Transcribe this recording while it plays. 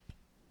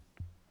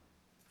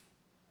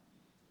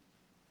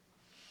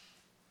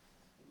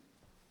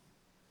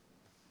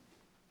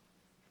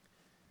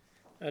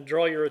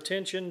draw your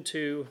attention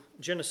to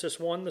Genesis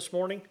 1 this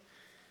morning.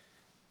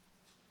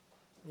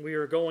 We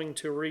are going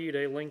to read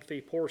a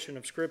lengthy portion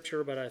of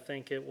Scripture, but I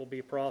think it will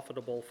be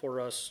profitable for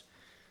us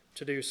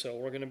to do so.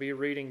 We're going to be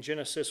reading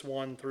Genesis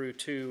 1 through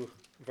 2,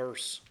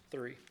 verse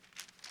 3.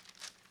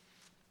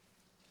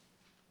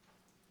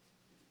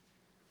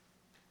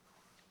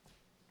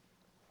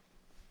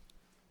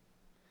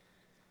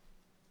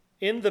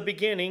 In the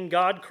beginning,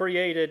 God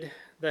created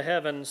the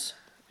heavens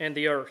and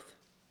the earth.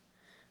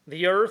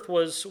 The earth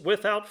was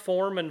without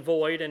form and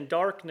void, and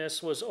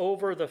darkness was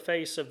over the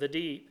face of the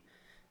deep,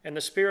 and the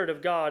Spirit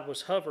of God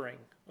was hovering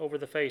over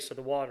the face of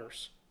the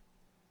waters.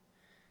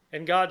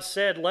 And God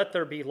said, "Let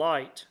there be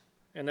light,"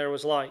 and there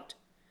was light.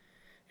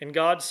 And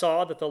God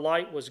saw that the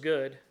light was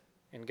good,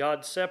 and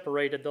God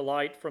separated the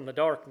light from the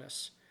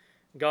darkness.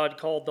 God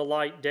called the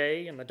light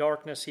day, and the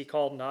darkness he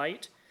called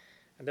night.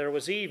 And there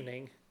was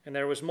evening, and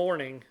there was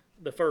morning,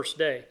 the first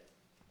day.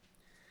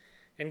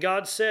 And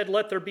God said,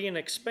 "Let there be an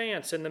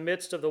expanse in the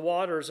midst of the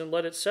waters, and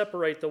let it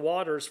separate the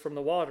waters from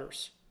the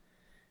waters."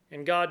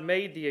 And God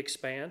made the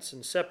expanse,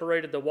 and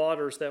separated the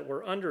waters that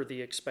were under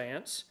the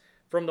expanse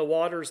from the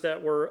waters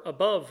that were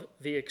above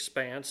the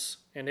expanse,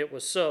 and it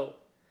was so.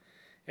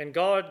 And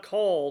God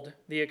called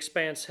the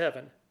expanse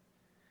heaven.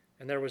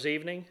 And there was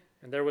evening,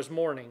 and there was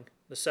morning,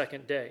 the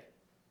second day.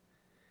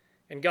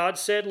 And God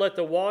said, "Let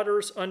the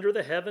waters under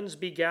the heavens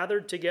be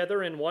gathered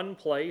together in one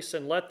place,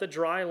 and let the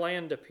dry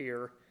land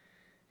appear."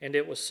 And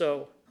it was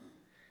so.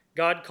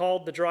 God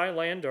called the dry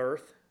land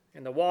earth,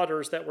 and the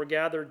waters that were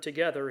gathered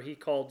together he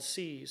called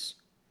seas.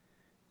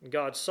 And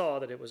God saw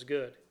that it was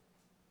good.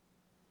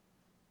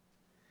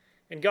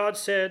 And God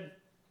said,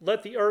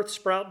 "Let the earth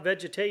sprout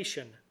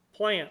vegetation,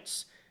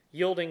 plants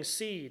yielding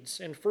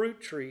seeds, and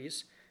fruit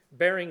trees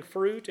bearing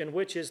fruit in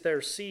which is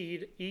their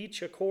seed,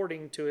 each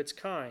according to its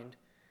kind,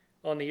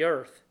 on the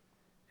earth."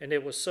 And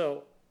it was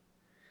so.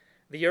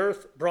 The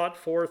earth brought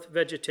forth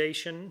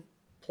vegetation,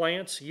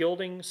 plants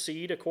yielding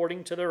seed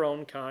according to their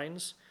own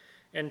kinds,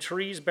 and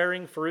trees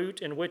bearing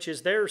fruit in which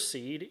is their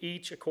seed,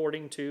 each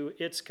according to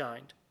its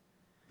kind.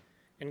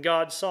 And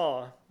God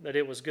saw that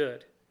it was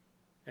good.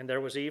 And there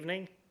was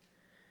evening,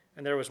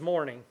 and there was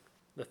morning,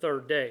 the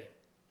third day.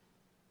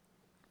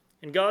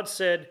 And God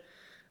said,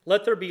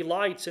 "Let there be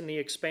lights in the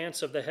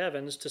expanse of the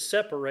heavens to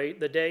separate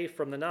the day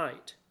from the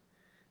night,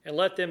 and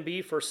let them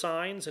be for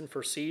signs and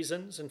for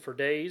seasons and for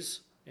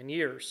days and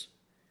years.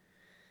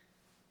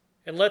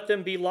 And let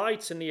them be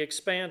lights in the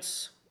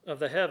expanse of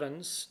the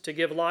heavens to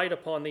give light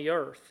upon the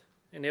earth."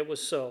 And it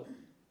was so.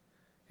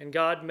 And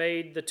God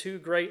made the two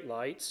great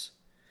lights,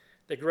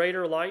 the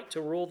greater light to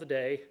rule the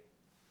day,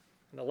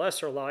 and the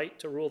lesser light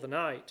to rule the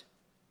night,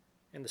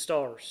 and the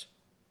stars.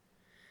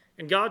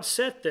 And God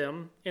set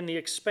them in the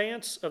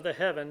expanse of the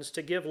heavens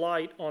to give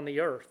light on the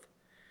earth,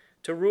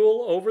 to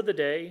rule over the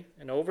day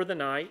and over the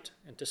night,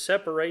 and to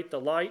separate the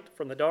light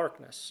from the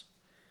darkness.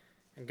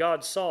 And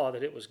God saw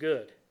that it was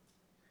good.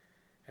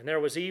 And there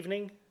was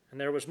evening, and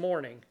there was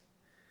morning,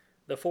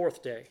 the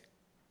fourth day.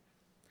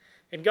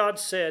 And God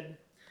said,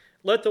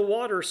 "Let the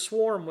waters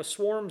swarm with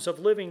swarms of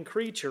living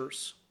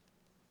creatures,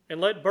 and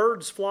let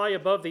birds fly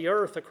above the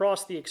earth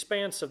across the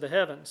expanse of the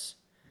heavens."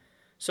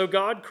 So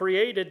God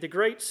created the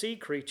great sea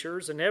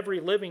creatures and every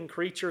living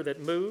creature that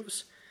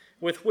moves,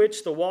 with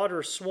which the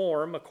waters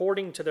swarm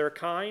according to their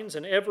kinds,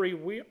 and every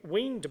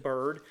winged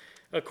bird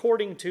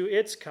according to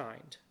its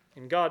kind.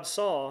 And God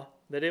saw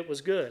that it was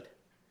good.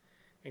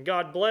 And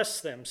God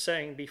blessed them,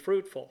 saying, "Be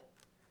fruitful,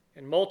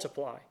 and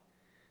multiply,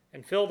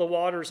 and fill the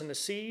waters and the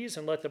seas,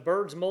 and let the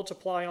birds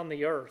multiply on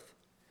the earth."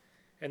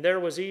 And there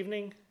was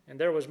evening, and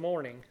there was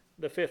morning,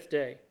 the fifth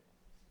day.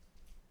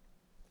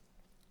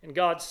 And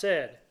God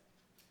said,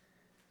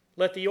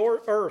 "Let the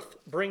earth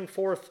bring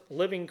forth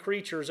living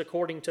creatures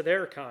according to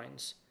their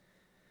kinds,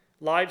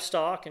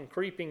 livestock and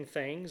creeping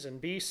things,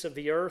 and beasts of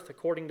the earth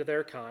according to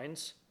their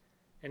kinds."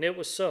 And it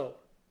was so.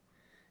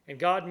 And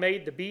God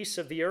made the beasts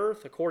of the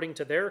earth according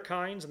to their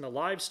kinds, and the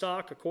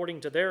livestock according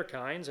to their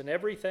kinds, and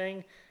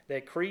everything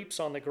that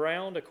creeps on the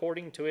ground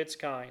according to its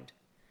kind.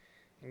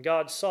 And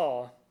God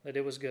saw that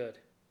it was good.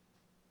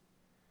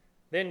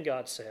 Then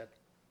God said,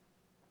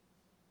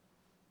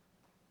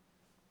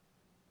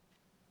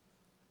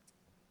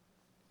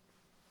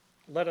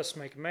 "Let us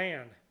make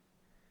man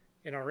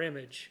in our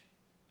image,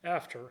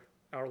 after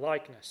our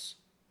likeness,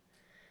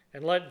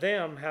 and let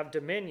them have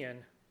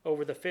dominion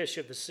over the fish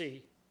of the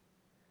sea,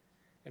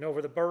 and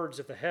over the birds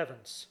of the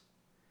heavens,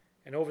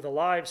 and over the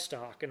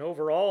livestock, and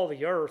over all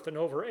the earth, and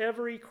over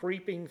every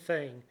creeping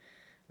thing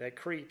that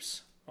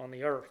creeps on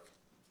the earth."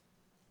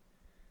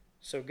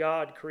 So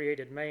God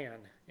created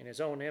man in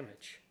his own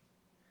image.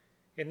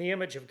 In the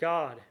image of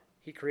God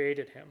he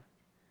created him.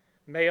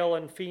 Male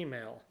and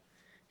female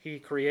he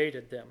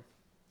created them.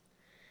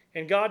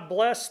 And God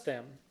blessed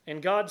them,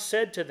 and God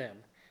said to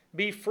them,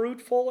 "Be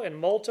fruitful and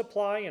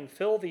multiply, and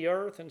fill the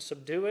earth and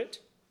subdue it,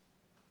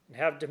 and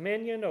have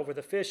dominion over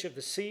the fish of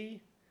the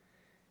sea,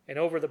 and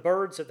over the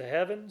birds of the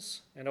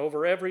heavens, and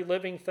over every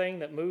living thing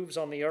that moves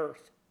on the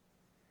earth."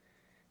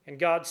 And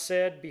God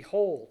said,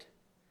 "Behold,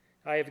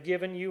 I have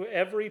given you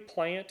every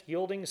plant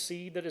yielding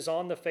seed that is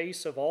on the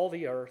face of all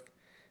the earth,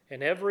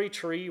 and every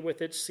tree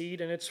with its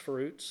seed and its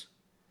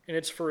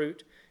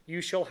fruit,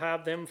 you shall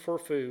have them for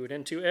food,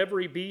 and to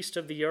every beast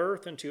of the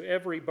earth, and to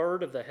every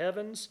bird of the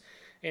heavens,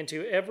 and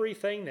to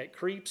everything that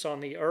creeps on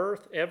the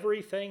earth,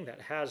 everything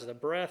that has the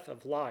breath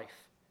of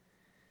life.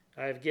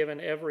 I have given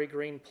every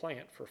green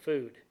plant for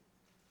food.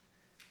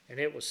 And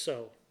it was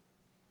so.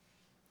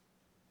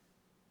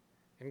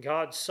 And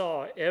God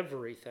saw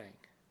everything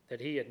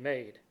that he had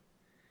made,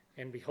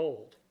 and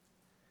behold,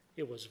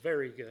 it was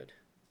very good.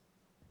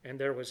 And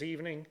there was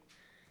evening,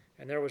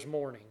 and there was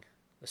morning,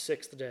 the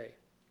sixth day.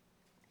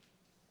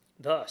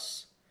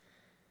 Thus,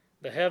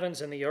 the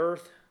heavens and the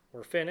earth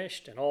were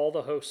finished, and all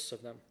the hosts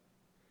of them.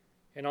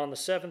 And on the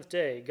seventh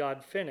day,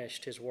 God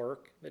finished his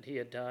work that he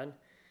had done,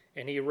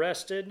 and he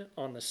rested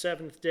on the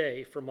seventh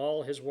day from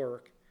all his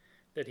work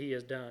that he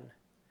has done.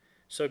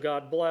 So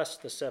God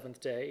blessed the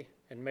seventh day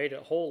and made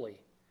it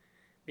holy,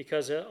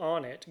 because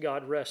on it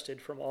God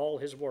rested from all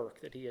his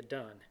work that he had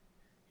done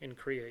in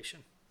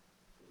creation.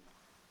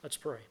 Let's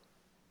pray.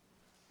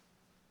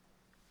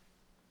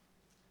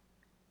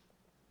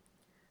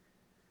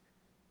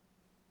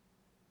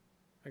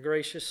 Our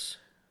gracious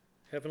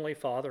Heavenly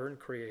Father and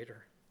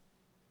Creator,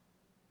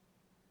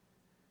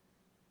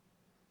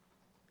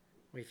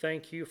 we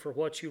thank you for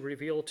what you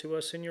reveal to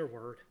us in your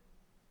word.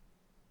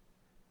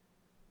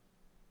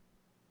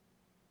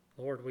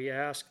 Lord, we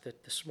ask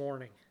that this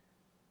morning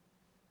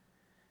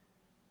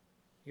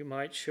you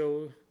might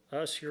show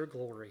us your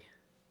glory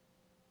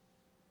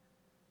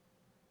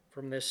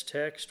from this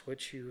text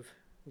which you've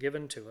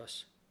given to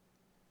us.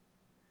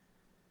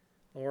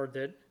 Lord,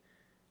 that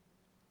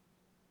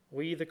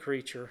we, the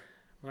creature,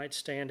 might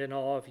stand in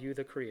awe of you,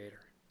 the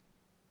Creator.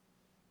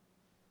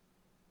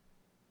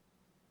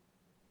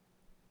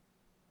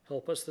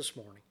 Help us this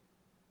morning.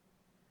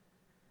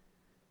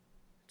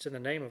 It's in the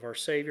name of our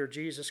Savior,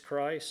 Jesus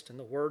Christ, and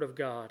the Word of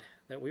God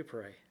that we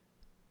pray.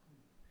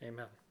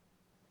 Amen.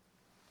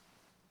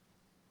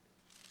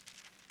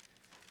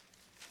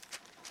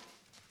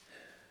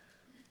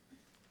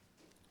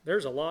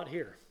 There's a lot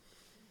here.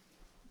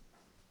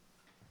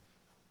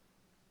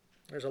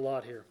 There's a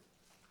lot here.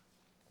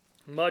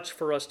 Much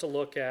for us to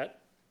look at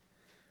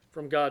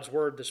from God's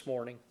Word this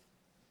morning.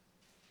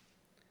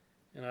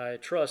 And I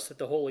trust that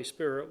the Holy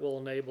Spirit will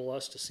enable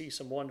us to see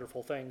some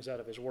wonderful things out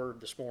of His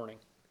Word this morning.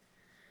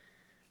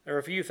 There are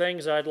a few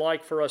things I'd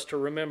like for us to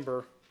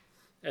remember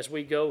as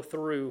we go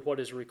through what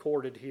is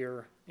recorded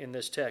here in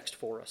this text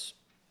for us.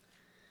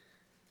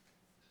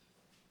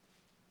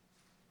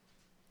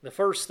 The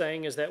first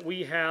thing is that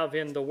we have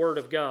in the Word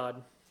of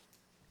God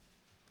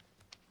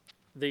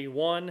the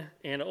one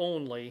and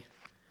only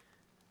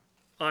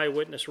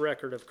eyewitness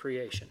record of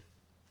creation.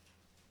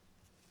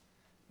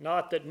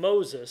 Not that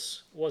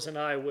Moses was an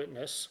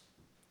eyewitness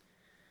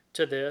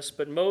to this,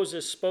 but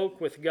Moses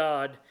spoke with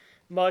God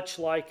much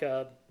like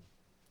a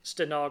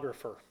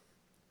stenographer.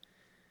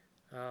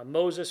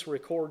 Moses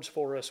records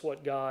for us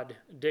what God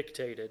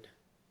dictated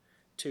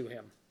to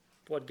him,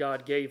 what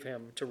God gave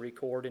him to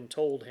record and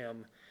told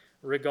him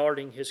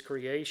regarding his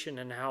creation,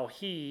 and how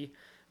he,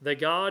 the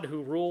God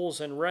who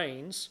rules and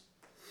reigns,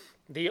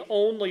 the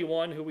only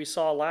one who we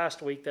saw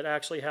last week that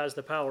actually has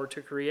the power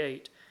to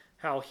create,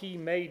 how he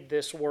made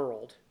this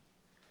world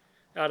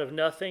out of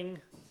nothing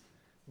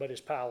but his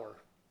power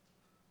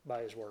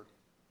by his word.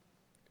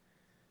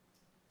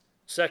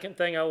 Second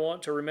thing I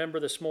want to remember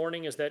this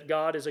morning is that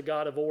God is a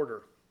God of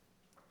order.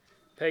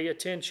 Pay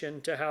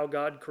attention to how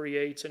God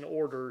creates and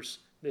orders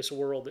this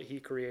world that he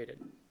created.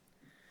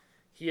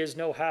 He is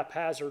no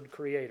haphazard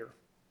creator.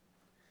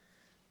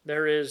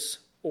 There is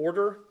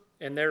order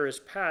and there is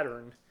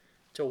pattern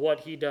to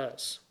what he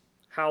does,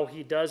 how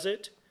he does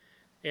it,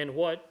 and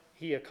what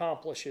he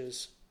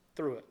accomplishes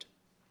through it.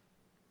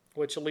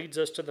 Which leads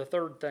us to the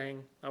third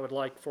thing I would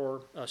like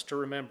for us to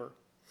remember,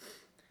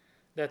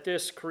 that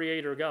this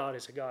Creator God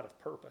is a God of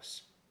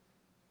purpose.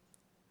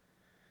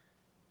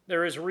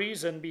 There is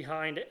reason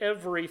behind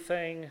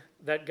everything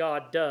that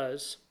God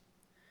does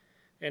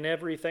and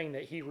everything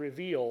that he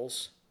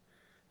reveals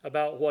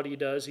about what he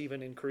does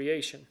even in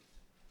creation.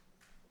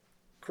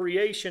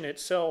 Creation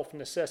itself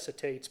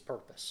necessitates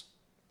purpose.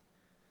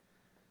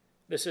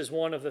 This is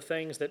one of the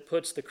things that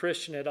puts the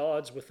Christian at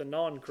odds with the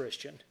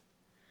non-Christian,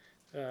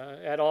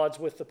 at odds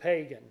with the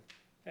pagan,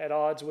 at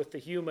odds with the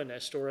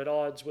humanist, or at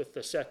odds with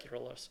the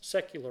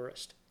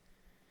secularist.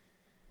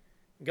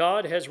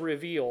 God has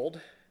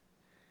revealed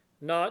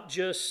not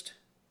just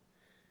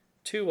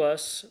to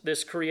us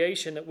this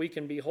creation that we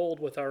can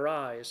behold with our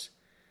eyes,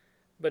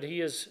 but he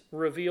has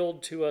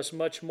revealed to us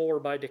much more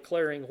by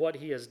declaring what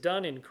he has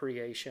done in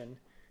creation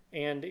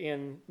and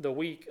in the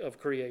week of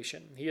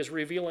creation. He is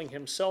revealing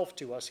himself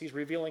to us. He's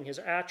revealing his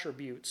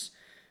attributes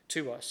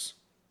to us,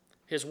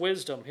 his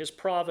wisdom, his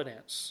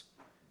providence,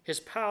 his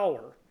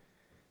power.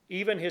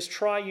 Even his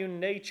triune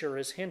nature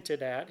is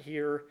hinted at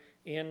here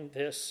in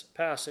this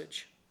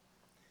passage.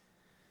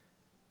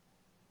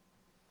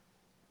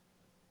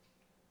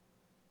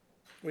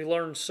 We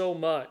learn so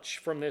much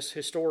from this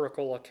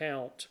historical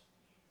account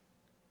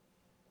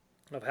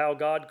of how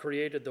God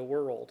created the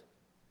world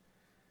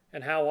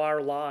and how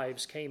our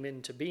lives came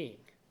into being,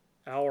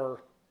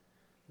 our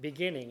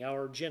beginning,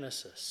 our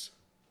Genesis.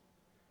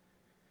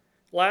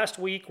 Last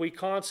week we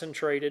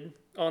concentrated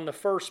on the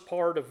first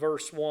part of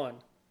verse 1,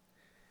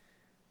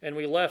 and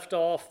we left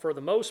off, for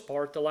the most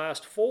part, the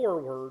last 4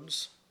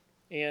 words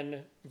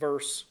in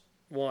verse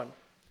 1.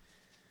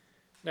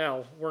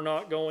 Now, we're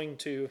not going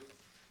to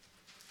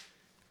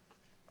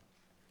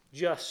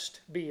just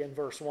be in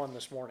verse 1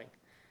 this morning.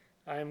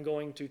 I am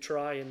going to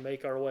try and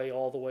make our way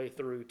all the way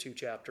through to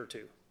chapter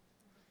 2.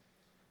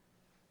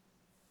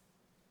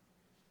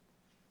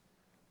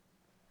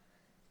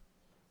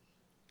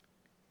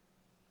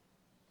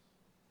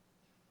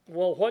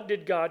 Well, what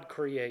did God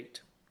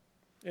create?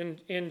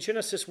 In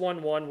Genesis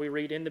 1:1, we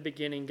read, "In the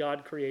beginning,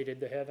 God created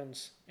the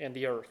heavens and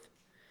the earth."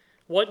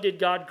 What did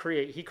God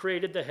create? He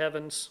created the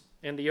heavens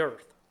and the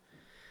earth.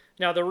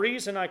 Now, the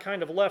reason I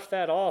kind of left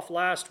that off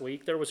last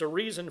week, there was a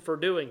reason for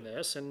doing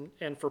this and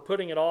for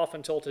putting it off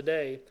until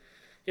today,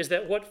 is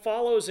that what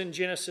follows in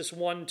Genesis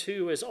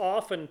 1:2 is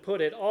often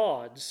put at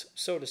odds,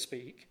 so to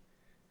speak,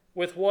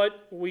 with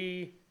what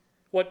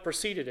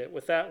preceded it,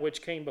 with that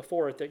which came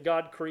before it, that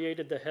God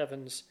created the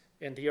heavens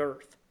and the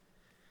earth.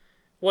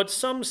 What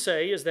some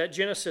say is that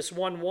Genesis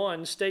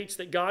 1:1 states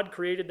that God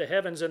created the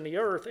heavens and the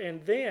earth,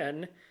 and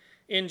then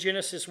in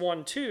Genesis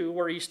 1:2,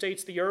 where he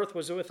states the earth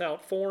was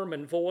without form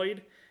and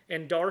void,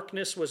 and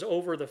darkness was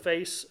over the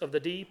face of the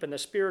deep, and the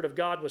Spirit of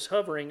God was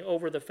hovering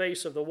over the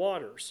face of the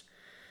waters.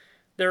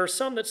 There are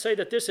some that say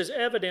that this is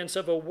evidence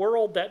of a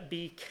world that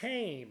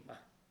became,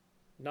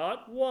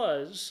 not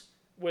was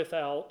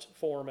without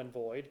form and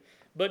void,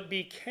 but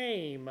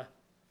became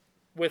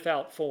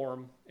without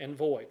form and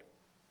void.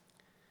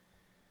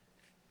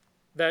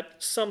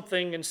 That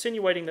something,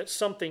 insinuating that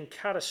something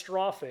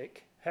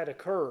catastrophic had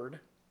occurred,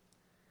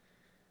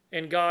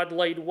 and God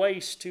laid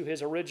waste to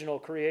his original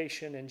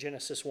creation in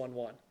Genesis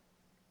 1:1.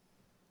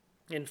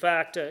 In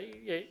fact,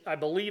 I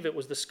believe it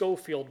was the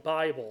Schofield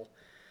Bible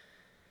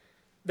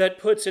that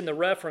puts in the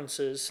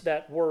references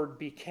that word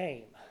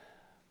became,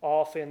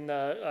 off in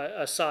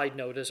a side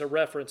note as a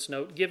reference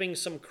note, giving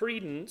some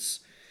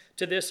credence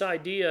to this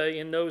idea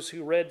in those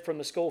who read from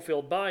the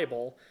Schofield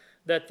Bible,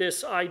 that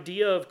this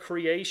idea of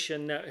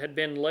creation that had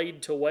been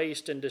laid to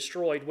waste and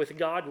destroyed, with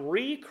God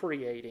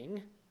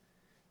recreating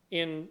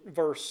in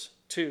verse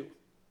 2.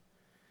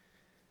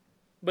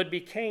 But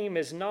became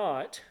is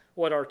not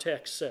what our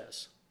text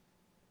says.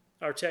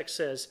 Our text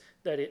says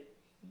that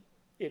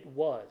it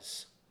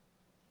was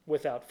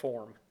without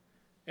form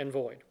and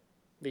void.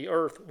 The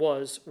earth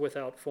was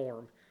without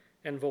form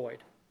and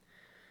void.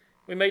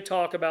 We may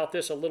talk about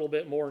this a little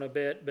bit more in a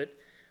bit, but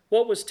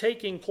what was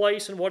taking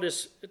place and what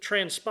has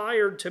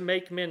transpired to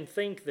make men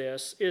think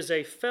this is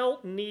a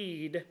felt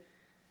need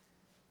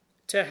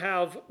to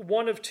have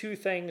one of 2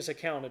 things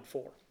accounted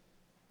for.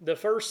 The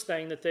first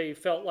thing that they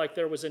felt like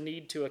there was a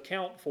need to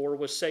account for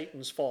was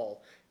Satan's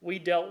fall. We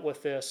dealt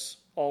with this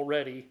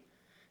already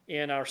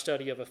in our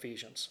study of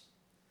Ephesians.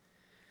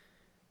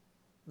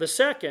 The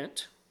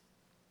second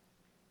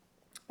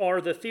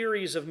are the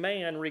theories of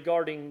man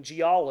regarding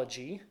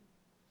geology,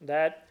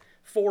 that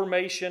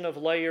formation of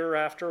layer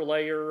after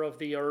layer of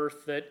the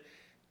earth, that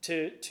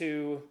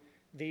to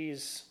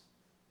these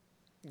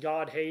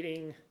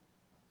God-hating,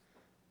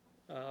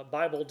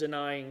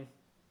 Bible-denying,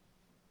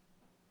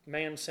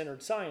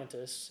 man-centered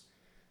scientists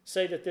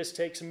say that this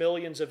takes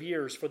millions of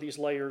years for these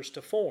layers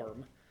to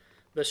form,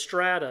 the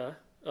strata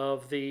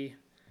of the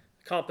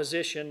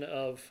composition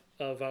of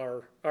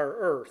our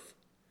earth.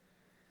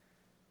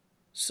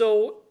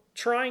 So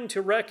trying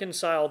to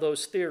reconcile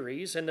those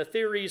theories and the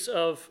theories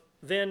of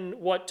then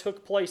what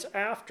took place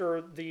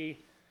after the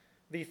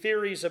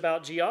theories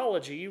about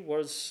geology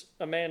was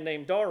a man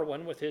named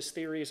Darwin with his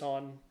theories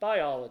on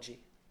biology.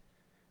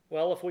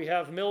 Well, if we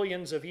have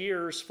millions of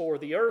years for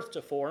the earth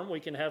to form, we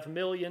can have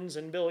millions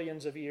and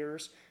billions of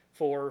years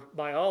for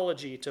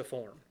biology to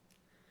form.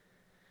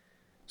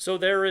 So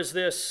there is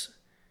this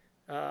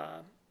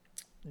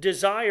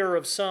desire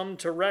of some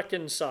to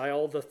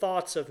reconcile the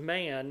thoughts of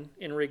man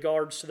in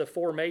regards to the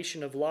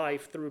formation of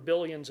life through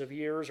billions of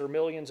years or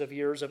millions of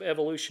years of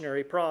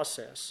evolutionary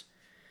process.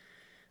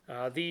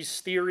 These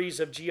theories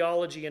of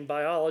geology and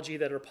biology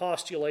that are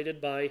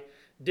postulated by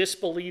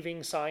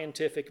disbelieving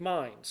scientific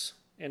minds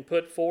and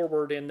put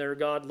forward in their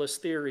godless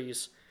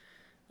theories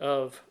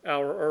of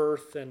our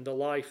earth and the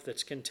life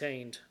that's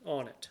contained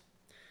on it.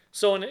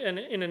 So in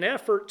an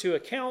effort to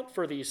account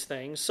for these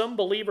things, some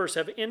believers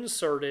have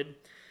inserted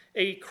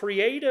a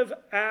creative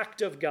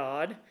act of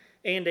God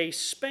and a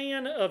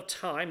span of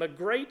time, a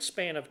great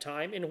span of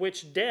time, in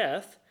which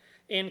death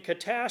and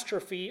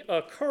catastrophe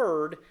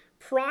occurred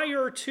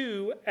prior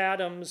to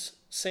Adam's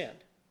sin.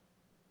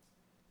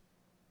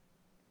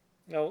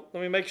 Now,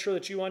 let me make sure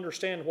that you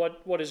understand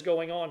what is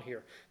going on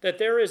here. That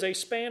there is a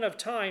span of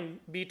time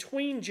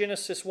between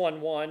Genesis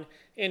 1:1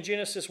 and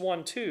Genesis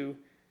 1:2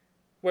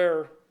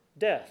 where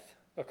death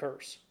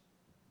occurs.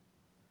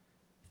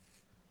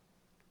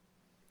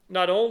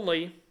 Not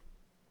only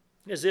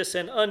is this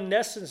an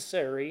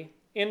unnecessary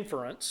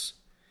inference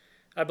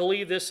I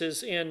believe this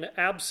is in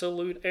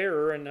absolute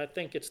error, and I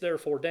think it's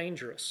therefore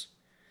dangerous.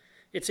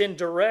 It's in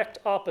direct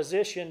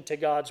opposition to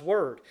God's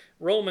word.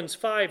 Romans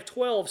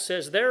 5:12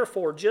 says,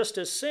 "Therefore, just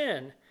as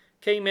sin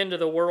came into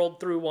the world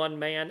through one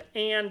man,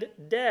 and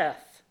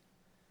death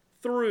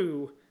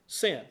through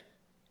sin."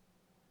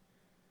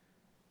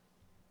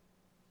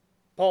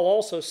 Paul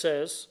also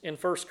says in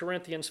 1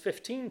 Corinthians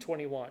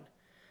 15:21,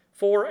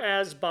 "For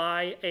as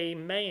by a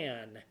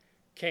man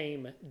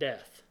came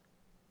death."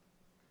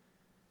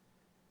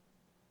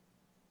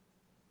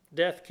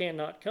 Death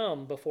cannot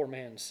come before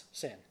man's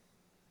sin.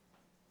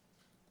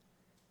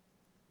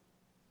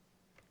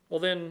 Well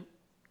then,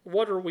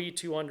 what are we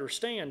to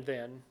understand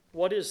then?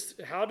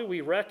 How do we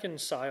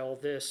reconcile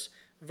this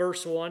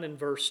verse 1 and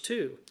verse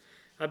 2?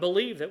 I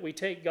believe that we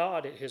take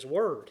God at his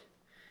word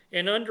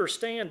and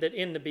understand that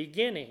in the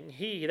beginning,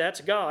 he,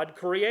 that's God,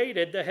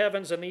 created the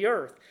heavens and the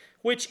earth,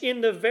 which in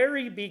the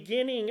very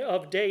beginning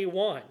of day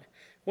one,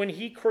 when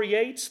he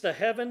creates the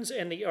heavens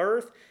and the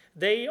earth,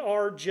 they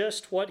are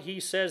just what he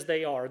says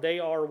they are. They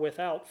are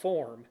without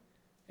form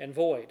and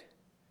void.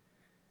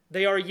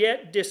 They are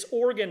yet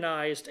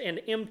disorganized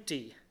and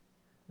empty.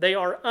 They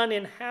are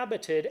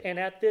uninhabited and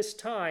at this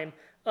time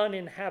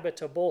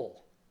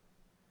uninhabitable.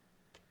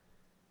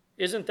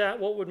 Isn't that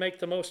what would make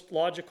the most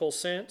logical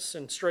sense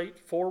and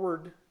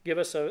straightforward, give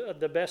us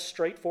the best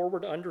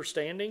straightforward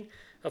understanding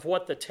of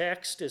what the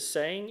text is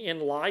saying in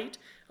light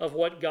of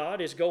what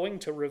God is going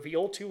to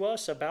reveal to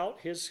us about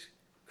his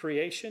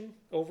creation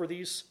over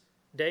these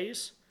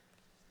days?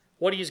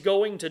 What he's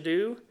going to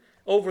do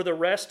over the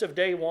rest of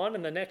day one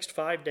and the next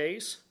 5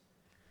 days,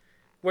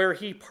 where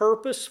he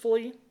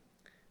purposefully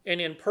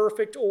and in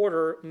perfect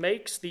order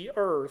makes the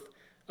earth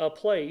a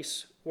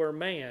place where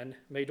man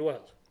may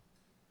dwell.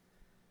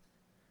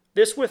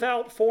 This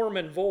without form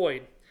and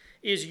void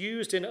is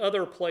used in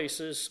other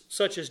places,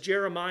 such as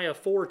Jeremiah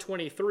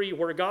 4:23,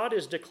 where God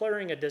is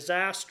declaring a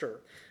disaster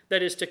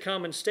that is to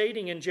come and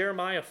stating in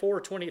Jeremiah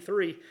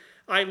 4:23,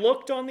 "I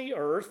looked on the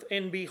earth,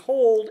 and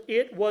behold,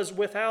 it was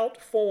without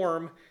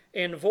form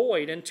and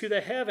void, and to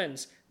the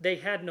heavens they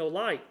had no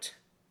light."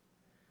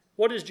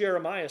 What is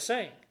Jeremiah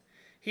saying?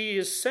 He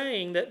is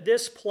saying that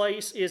this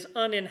place is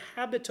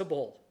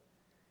uninhabitable.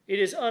 It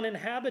is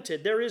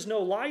uninhabited. There is no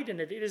light in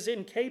it. It is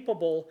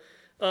incapable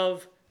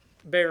of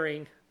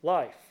bearing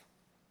life.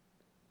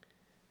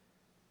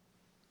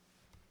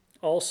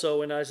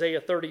 Also in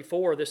Isaiah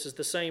 34, this is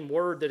the same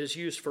word that is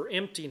used for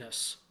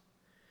emptiness,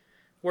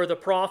 where the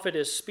prophet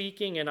is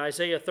speaking in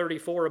Isaiah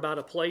 34 about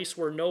a place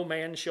where no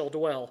man shall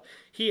dwell.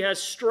 He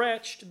has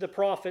stretched, the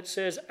prophet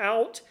says,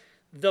 out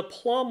the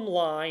plumb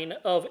line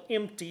of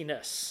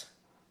emptiness.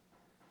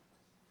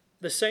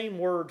 The same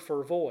word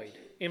for void,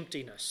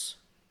 emptiness.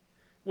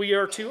 We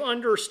are to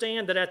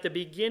understand that at the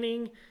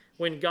beginning,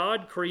 when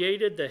God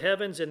created the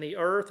heavens and the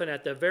earth, and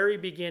at the very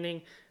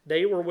beginning,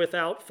 they were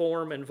without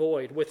form and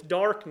void, with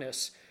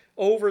darkness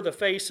over the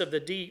face of the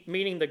deep,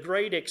 meaning the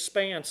great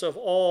expanse of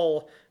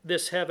all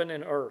this heaven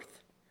and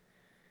earth.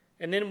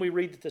 And then we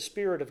read that the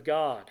Spirit of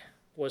God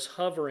was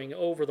hovering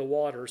over the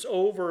waters,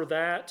 over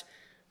that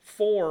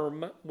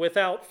form,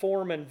 without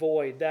form and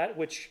void, that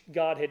which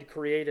God had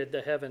created,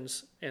 the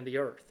heavens and the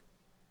earth.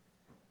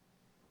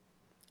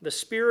 The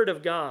Spirit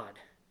of God,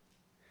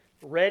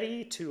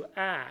 ready to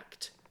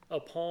act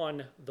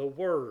upon the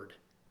Word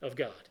of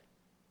God.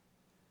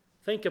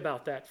 Think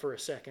about that for a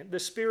second. The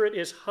Spirit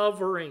is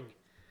hovering.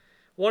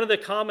 One of the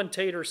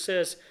commentators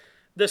says,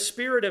 the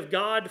Spirit of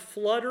God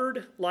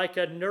fluttered like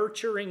a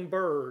nurturing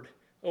bird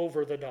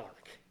over the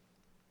dark.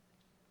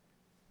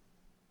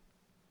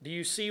 Do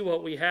you see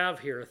what we have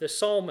here? The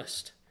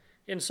psalmist,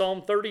 in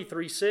Psalm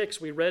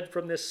 33:6, we read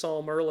from this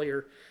psalm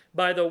earlier,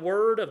 "By the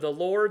word of the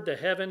Lord the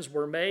heavens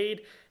were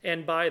made,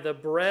 and by the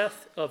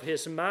breath of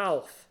his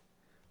mouth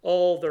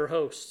all their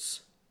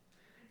hosts."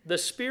 The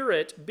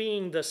Spirit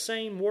being the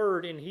same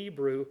word in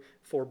Hebrew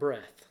for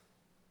breath.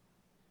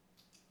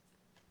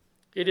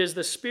 It is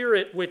the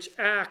Spirit which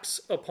acts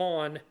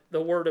upon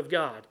the Word of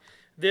God.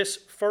 This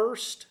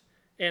first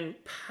and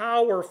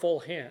powerful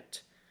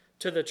hint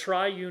to the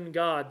triune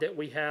God that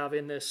we have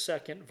in this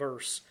second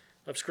verse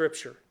of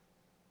Scripture.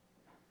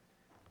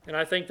 And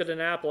I think that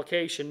an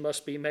application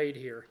must be made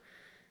here.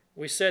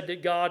 We said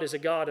that God is a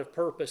God of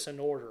purpose and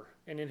order,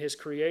 and in his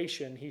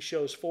creation he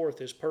shows forth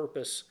his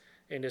purpose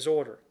and his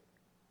order.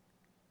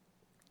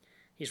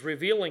 He's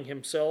revealing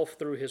himself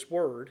through his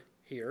word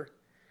here.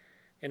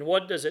 And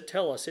what does it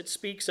tell us? It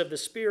speaks of the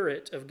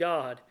Spirit of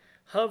God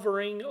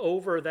hovering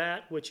over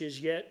that which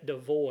is yet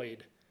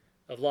devoid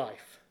of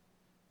life,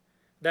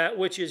 that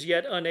which is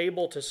yet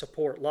unable to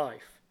support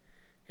life.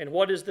 And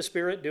what is the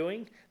Spirit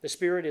doing? The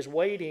Spirit is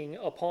waiting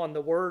upon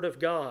the Word of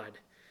God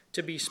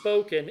to be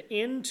spoken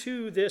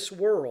into this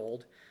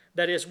world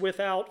that is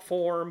without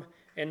form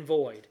and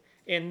void.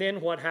 And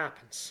then what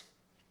happens?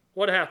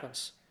 What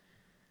happens?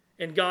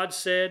 And God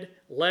said,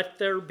 "Let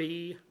there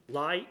be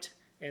light,"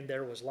 and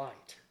there was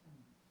light.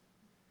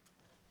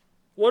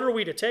 What are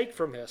we to take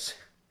from this?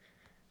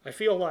 I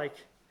feel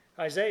like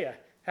Isaiah,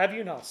 have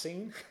you not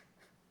seen?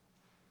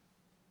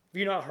 Have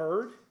you not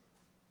heard?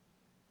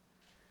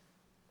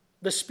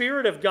 The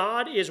Spirit of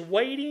God is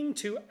waiting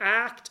to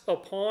act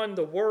upon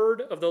the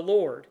word of the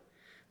Lord.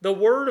 The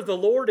word of the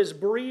Lord is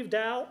breathed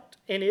out,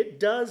 and it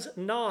does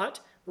not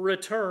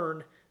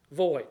return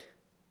void.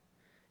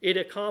 It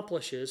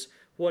accomplishes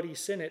what he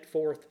sent it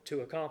forth to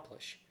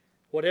accomplish,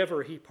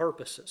 whatever he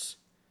purposes.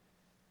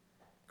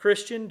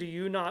 Christian, do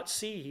you not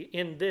see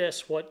in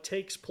this what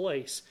takes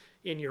place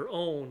in your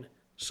own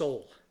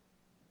soul?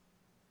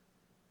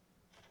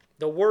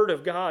 The Word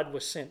of God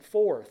was sent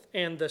forth,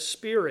 and the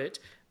Spirit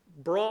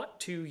brought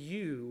to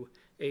you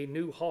a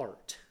new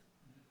heart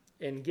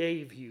and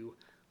gave you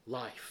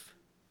life.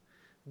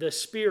 The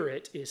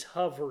Spirit is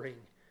hovering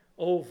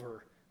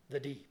over the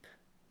deep,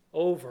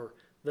 over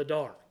the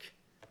dark,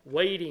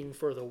 waiting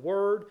for the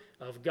Word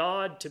of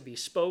God to be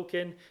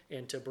spoken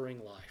and to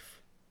bring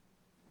life.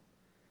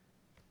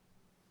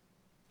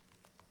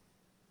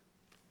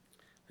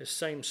 This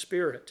same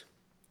Spirit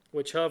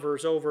which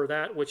hovers over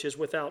that which is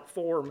without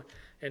form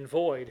and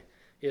void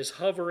is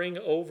hovering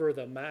over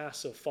the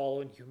mass of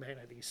fallen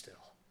humanity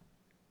still,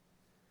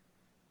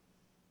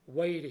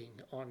 waiting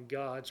on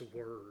God's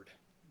Word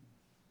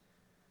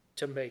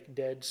to make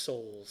dead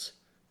souls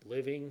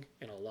living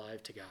and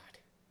alive to God.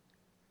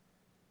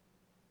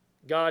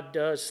 God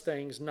does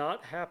things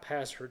not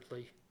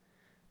haphazardly,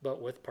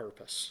 but with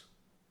purpose,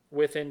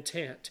 with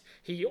intent.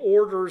 He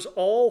orders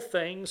all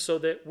things so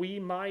that we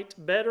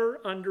might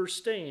better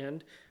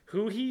understand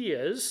who He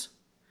is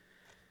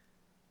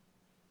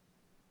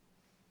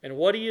and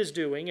what He is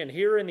doing. And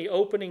here in the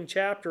opening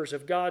chapters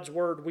of God's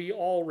Word, we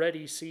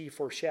already see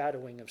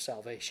foreshadowing of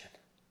salvation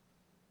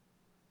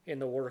in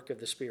the work of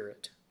the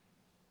Spirit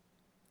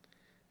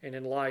and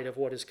in light of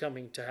what is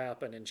coming to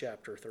happen in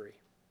chapter 3.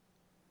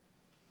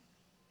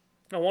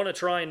 I want to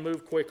try and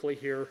move quickly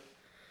here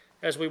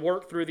as we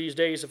work through these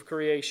days of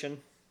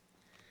creation,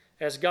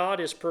 as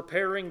God is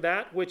preparing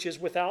that which is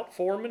without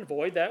form and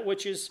void, that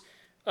which is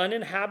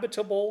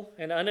uninhabitable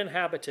and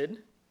uninhabited,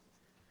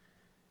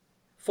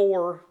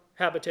 for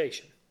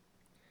habitation.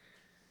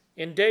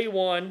 In day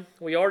one,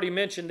 we already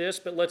mentioned this,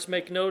 but let's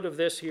make note of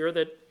this here,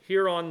 that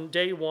here on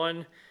day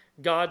one,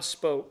 God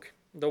spoke.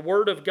 The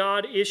word of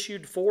God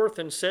issued forth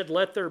and said,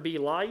 "Let there be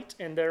light,"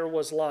 and there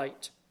was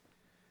light.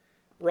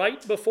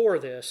 Right before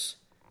this,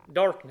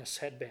 darkness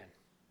had been.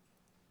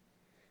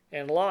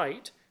 And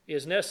light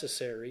is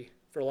necessary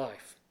for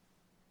life.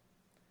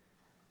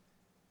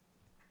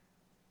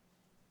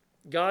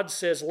 God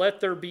says, "Let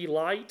there be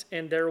light,"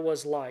 and there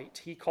was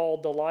light. He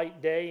called the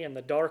light day, and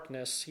the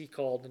darkness He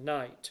called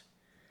night.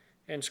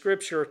 And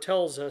Scripture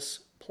tells us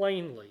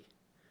plainly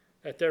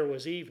that there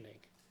was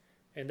evening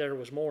and there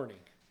was morning,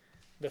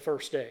 the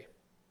first day.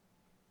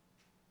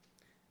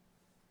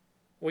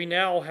 We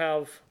now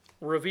have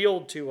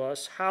revealed to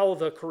us how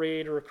the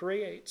Creator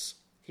creates.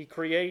 He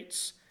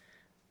creates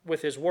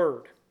with His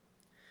Word.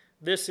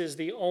 This is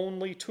the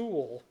only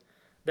tool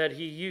that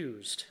He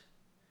used.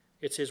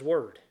 It's His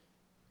Word.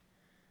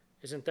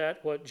 Isn't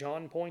that what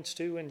John points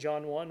to in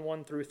John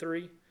 1 through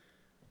 3?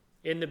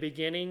 In the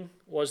beginning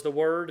was the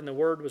Word, and the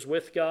Word was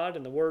with God,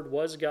 and the Word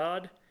was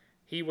God.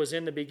 He was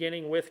in the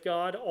beginning with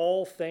God.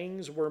 All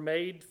things were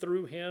made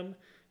through Him,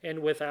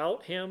 and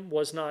without Him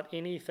was not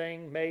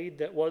anything made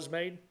that was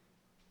made.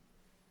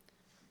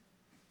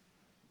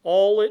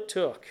 All it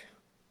took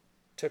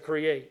to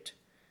create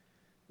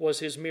was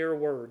His mere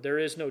Word. There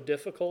is no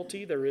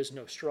difficulty. There is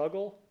no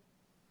struggle.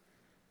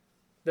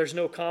 There's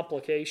no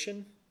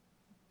complication.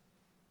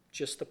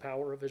 Just the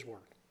power of His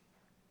Word.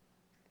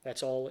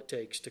 That's all it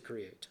takes to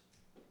create.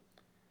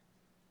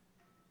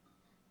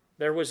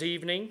 There was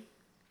evening,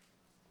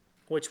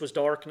 which was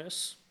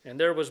darkness, and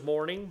there was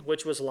morning,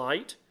 which was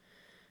light,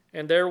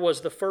 and there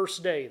was the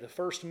first day, the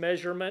first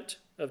measurement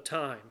of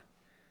time.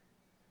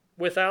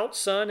 Without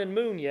sun and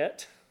moon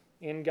yet,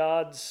 in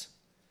God's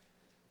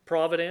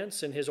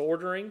providence and His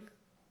ordering,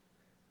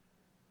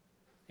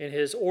 in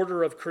His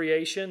order of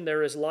creation,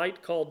 there is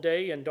light called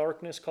day and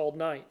darkness called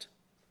night.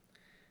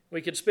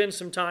 We could spend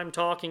some time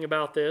talking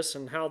about this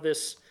and how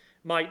this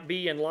might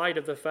be in light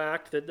of the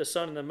fact that the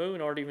sun and the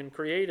moon aren't even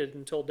created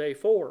until day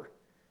 4.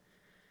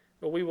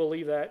 But we will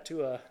leave that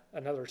to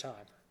another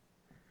time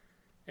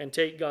and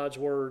take God's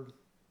Word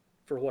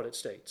for what it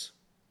states.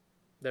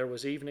 There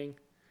was evening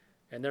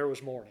and there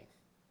was morning,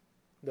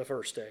 the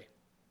first day.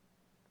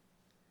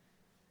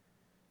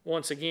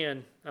 Once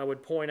again, I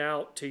would point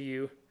out to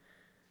you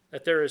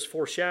that there is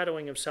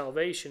foreshadowing of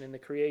salvation in the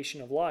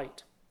creation of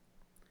light.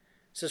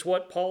 This is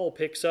what Paul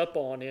picks up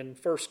on in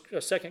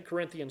 2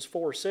 Corinthians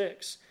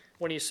 4:6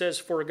 when he says,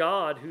 "For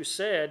God, who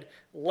said,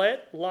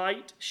 'Let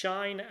light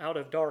shine out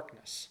of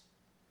darkness,'"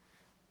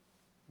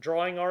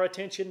 drawing our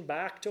attention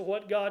back to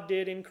what God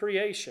did in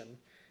creation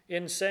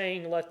in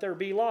saying, "Let there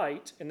be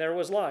light," and there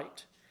was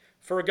light.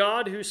 "For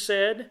God, who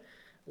said,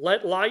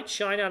 'Let light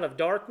shine out of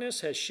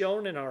darkness,' has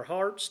shone in our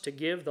hearts to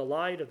give the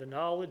light of the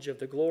knowledge of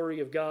the glory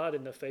of God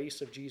in the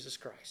face of Jesus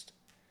Christ."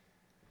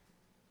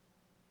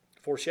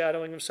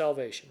 Foreshadowing of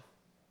salvation.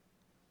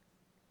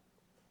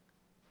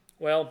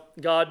 Well,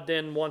 God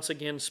then once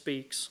again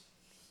speaks.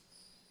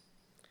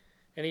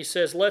 And He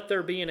says, "Let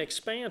there be an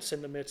expanse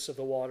in the midst of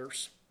the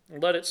waters,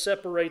 let it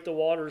separate the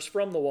waters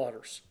from the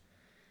waters.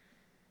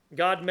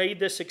 God made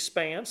this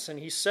expanse, and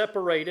he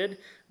separated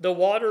the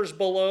waters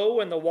below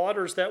and the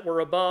waters that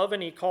were above,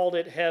 and he called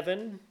it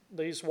heaven.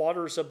 These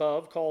waters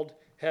above called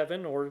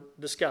heaven, or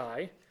the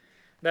sky.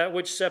 That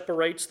which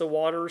separates the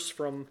waters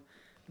from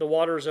the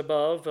waters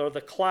above are the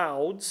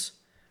clouds.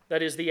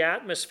 That is the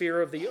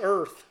atmosphere of the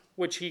earth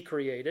which he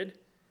created.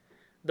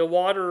 The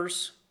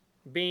waters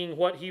being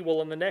what he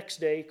will in the next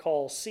day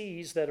call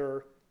seas that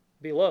are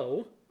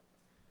below,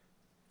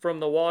 from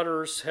the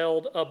waters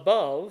held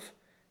above,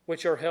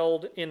 which are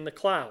held in the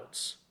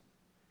clouds.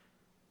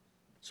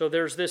 So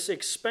there's this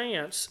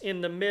expanse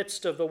in the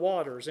midst of the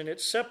waters, and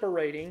it's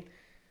separating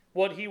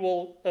what he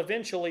will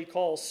eventually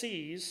call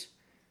seas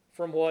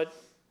from what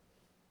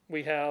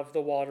we have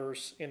the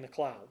waters in the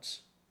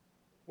clouds,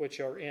 which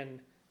are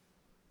in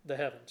the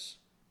heavens.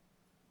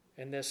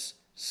 And this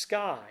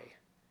sky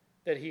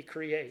that he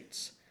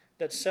creates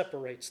that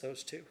separates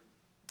those two.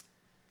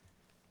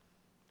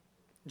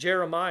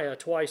 Jeremiah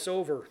twice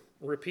over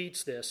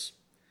repeats this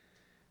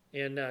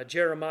in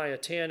Jeremiah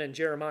 10 and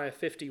Jeremiah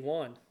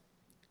 51.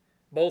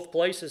 Both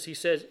places he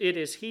says, "It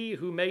is he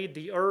who made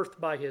the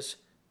earth by his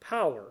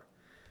power,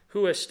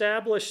 who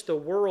established the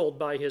world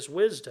by his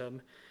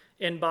wisdom,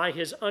 and by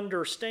his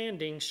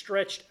understanding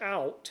stretched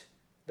out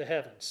the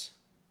heavens."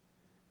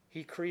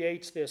 He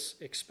creates this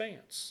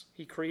expanse.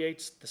 He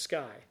creates the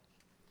sky.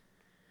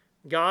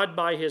 God,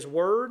 by his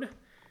word,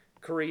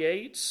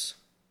 creates,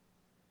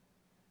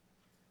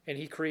 and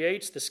he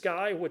creates the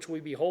sky which we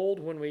behold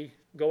when we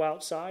go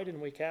outside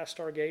and we cast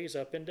our gaze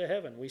up into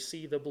heaven. We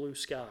see the blue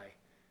sky,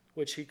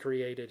 which he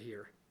created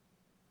here.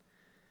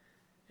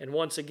 And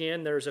once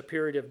again, there's a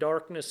period of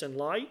darkness and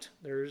light.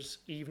 There's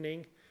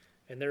evening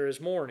and there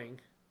is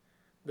morning,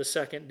 the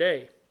second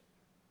day.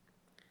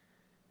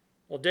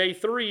 Well, day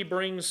 3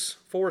 brings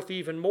forth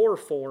even more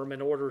form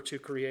in order to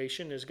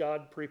creation as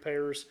God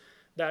prepares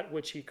that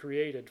which he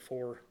created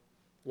for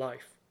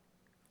life.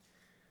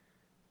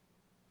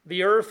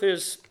 The earth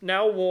is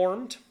now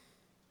warmed,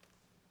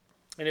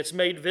 and it's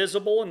made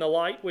visible in the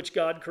light which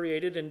God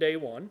created in day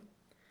 1.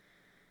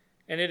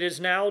 And it is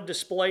now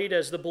displayed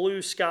as the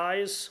blue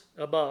skies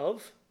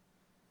above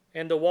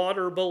and the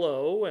water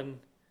below,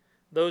 and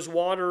those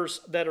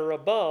waters that are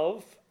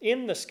above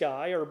in the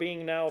sky are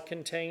being now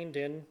contained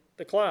in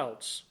the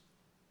clouds.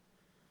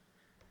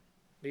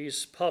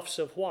 These puffs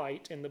of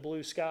white in the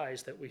blue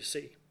skies that we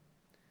see.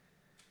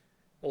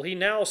 Well, he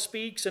now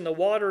speaks, and the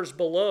waters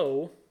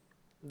below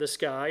the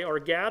sky are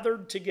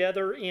gathered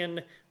together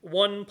in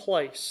one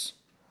place.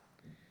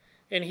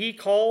 And he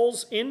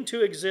calls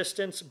into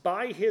existence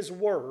by his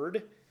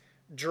word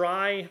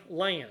dry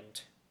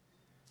land.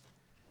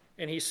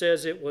 And he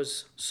says it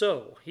was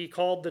so. He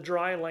called the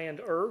dry land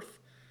earth,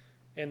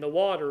 and the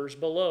waters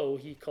below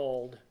he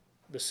called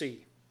the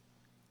sea.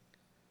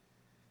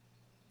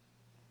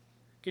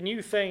 Can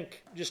you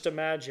think, just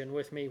imagine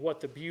with me,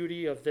 what the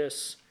beauty of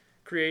this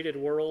created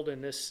world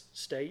in this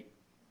state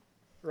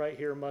right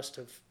here must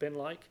have been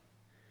like?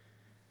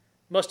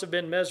 Must have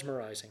been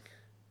mesmerizing.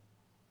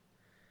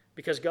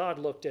 Because God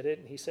looked at it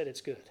and he said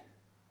it's good.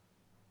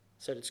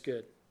 Said it's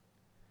good.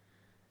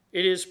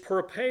 It is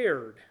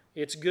prepared.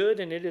 It's good,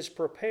 and it is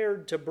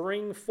prepared to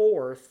bring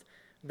forth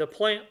the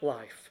plant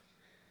life.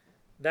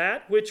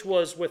 That which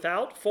was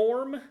without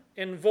form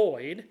and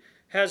void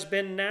has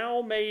been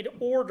now made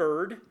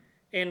ordered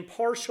and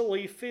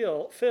partially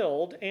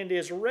filled and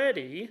is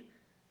ready.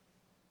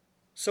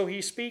 So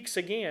he speaks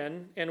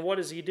again, and what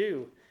does he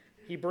do?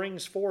 He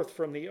brings forth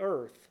from the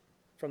earth,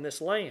 from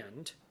this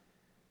land,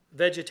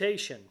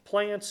 vegetation,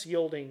 plants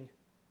yielding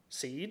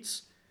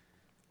seeds,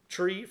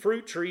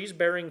 fruit trees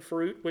bearing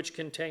fruit which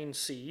contain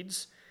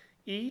seeds,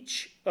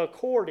 each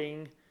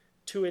according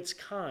to its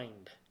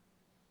kind.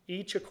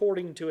 Each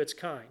according to its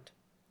kind.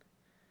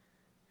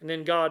 And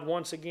then God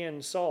once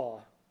again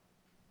saw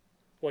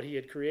what he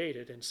had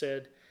created and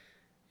said,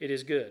 it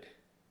is good.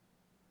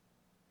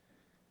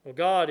 Well,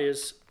 God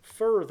is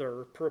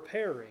further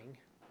preparing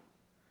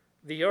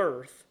the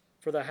earth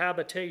for the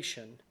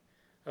habitation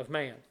of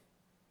man.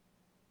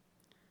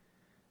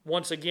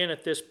 Once again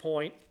at this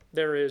point,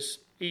 there is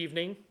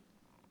evening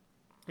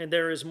and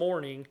there is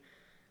morning,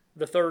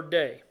 the third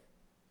day.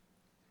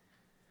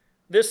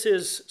 This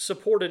is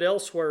supported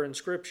elsewhere in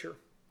Scripture.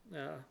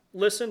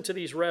 Listen to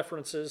these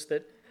references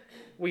that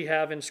we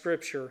have in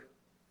Scripture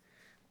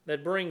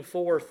that bring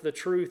forth the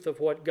truth of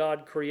what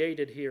God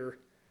created here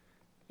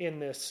in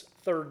this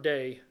third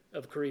day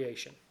of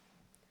creation.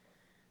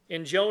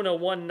 In Jonah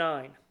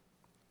 1:9,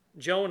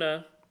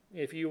 Jonah,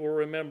 if you will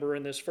remember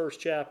in this first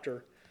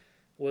chapter,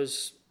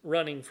 was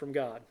running from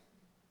God.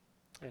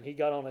 And he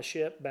got on a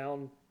ship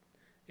bound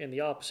in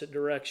the opposite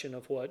direction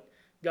of what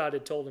God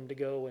had told him to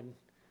go and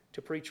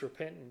to preach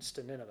repentance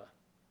to Nineveh.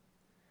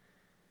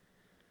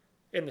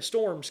 And the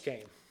storms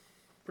came.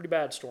 Pretty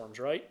bad storms,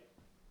 right?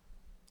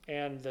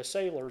 And the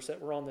sailors that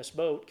were on this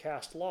boat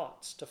cast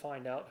lots to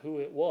find out who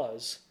it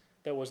was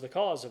that was the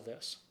cause of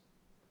this.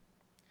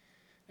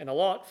 And a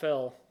lot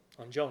fell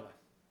on Jonah.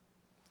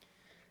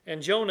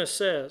 And Jonah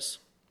says,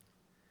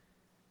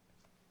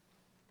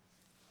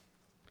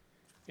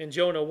 in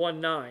Jonah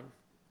 1:9.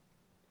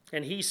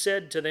 And he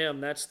said to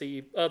them, that's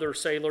the other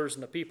sailors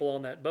and the people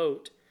on that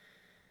boat,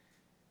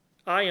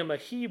 I am a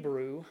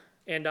Hebrew,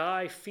 and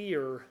I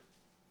fear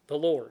the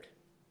Lord,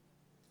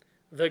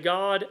 the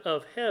God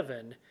of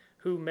heaven,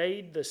 who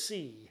made the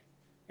sea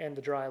and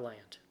the dry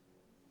land.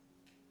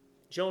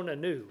 Jonah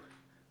knew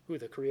who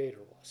the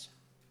Creator was.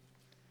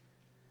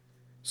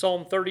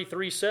 Psalm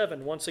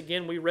 33:7, once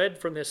again we read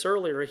from this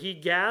earlier, he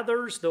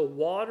gathers the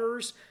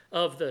waters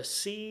of the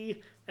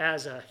sea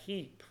as a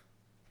heap,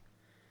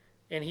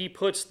 and he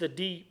puts the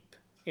deep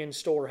in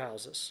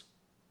storehouses.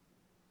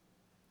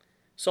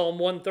 Psalm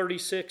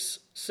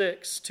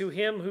 136:6, to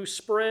him who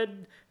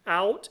spread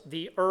out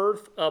the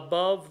earth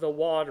above the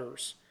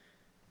waters.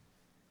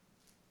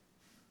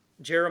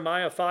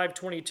 Jeremiah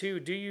 5:22,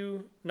 do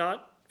you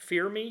not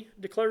fear me,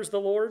 declares the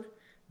Lord?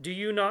 Do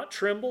you not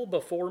tremble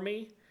before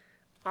me?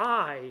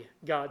 I,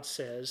 God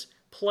says,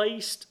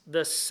 placed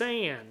the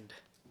sand,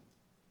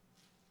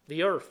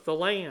 the earth, the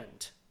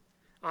land.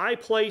 I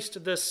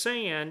placed the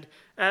sand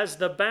as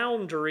the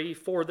boundary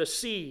for the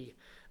sea,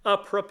 a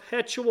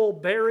perpetual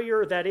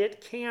barrier that it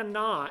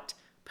cannot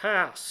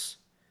pass.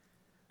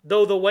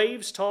 Though the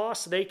waves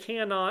toss, they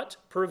cannot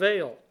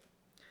prevail.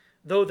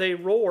 Though they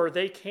roar,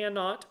 they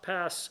cannot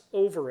pass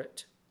over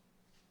it.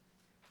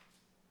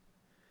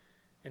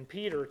 And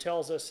Peter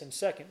tells us in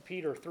 2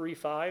 Peter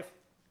 3:5,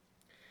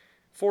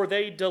 for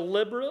they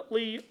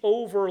deliberately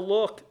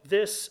overlook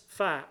this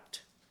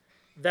fact,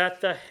 that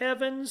the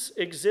heavens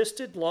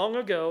existed long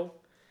ago,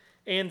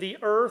 and the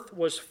earth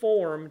was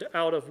formed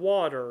out of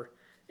water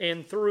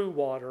and through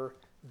water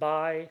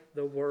by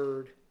the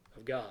word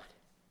of God.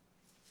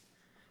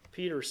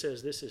 Peter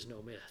says this is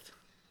no myth.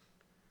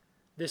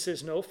 This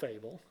is no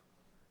fable.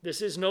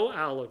 This is no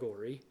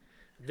allegory.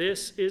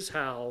 This is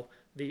how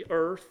the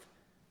earth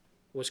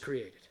was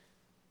created.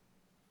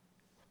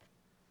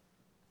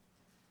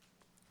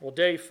 Well,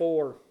 day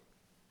 4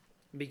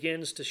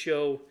 begins to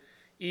show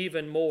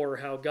even more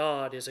how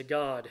God is a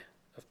God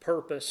of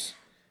purpose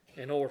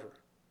and order.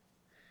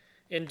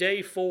 In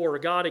day 4,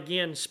 God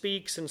again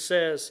speaks and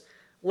says,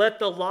 let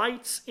the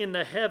lights in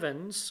the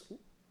heavens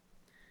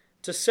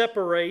to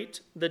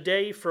separate the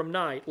day from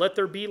night. Let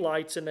there be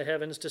lights in the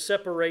heavens to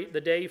separate the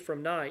day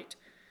from night,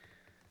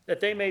 that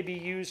they may be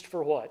used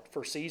for what?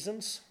 For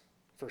seasons,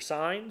 for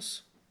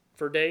signs,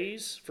 for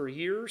days, for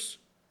years.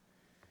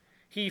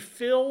 He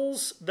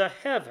fills the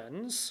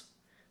heavens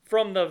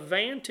from the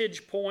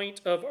vantage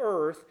point of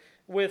earth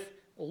with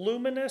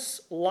luminous,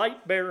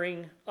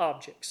 light-bearing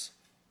objects.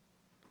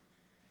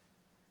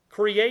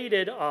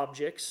 Created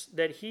objects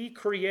that he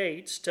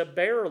creates to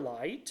bear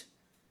light,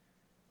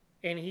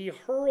 and he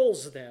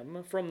hurls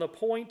them from the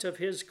point of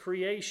his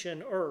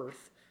creation,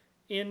 earth,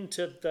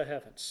 into the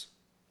heavens.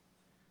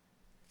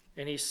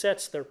 And he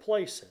sets their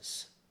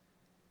places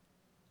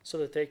so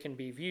that they can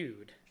be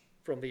viewed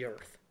from the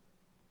earth.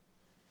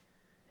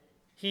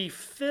 He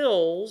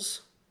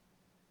fills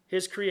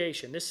his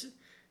creation. This,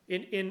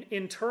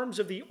 in terms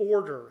of the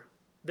order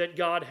that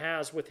God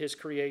has with his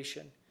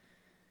creation,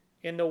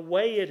 in the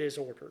way it is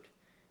ordered,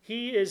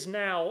 he is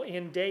now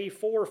in day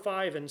 4,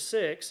 5, and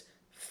 6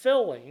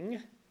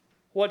 filling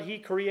what he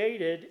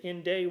created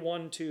in day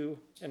 1, 2,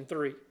 and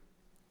 3.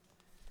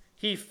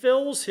 He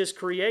fills his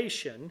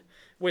creation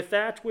with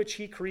that which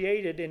he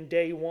created in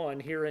day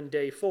 1 here in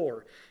day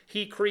 4.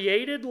 He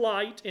created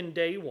light in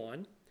day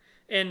 1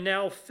 and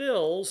now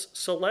fills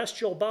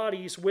celestial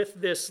bodies with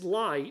this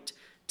light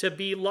to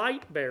be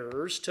light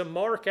bearers to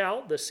mark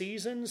out the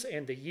seasons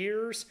and the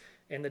years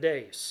and the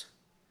days.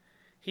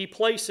 He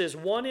places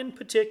one in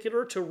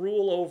particular to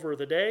rule over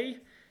the day,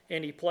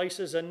 and he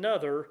places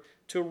another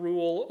to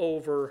rule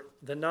over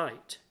the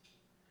night.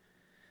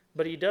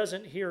 But he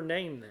doesn't here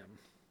name them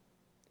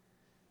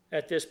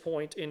at this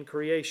point in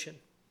creation.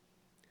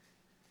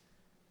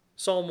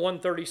 Psalm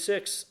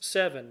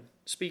 136:7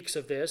 speaks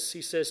of this.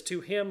 He says,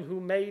 to him who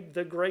made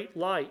the great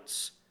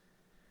lights,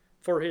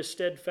 for his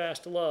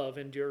steadfast love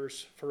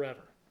endures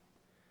forever.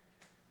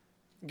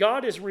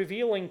 God is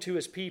revealing to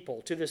his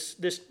people, to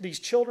these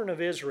children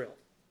of Israel,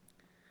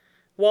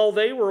 while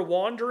they were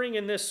wandering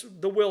in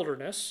the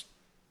wilderness,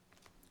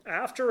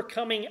 after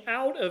coming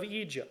out of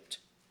Egypt,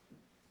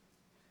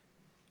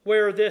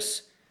 where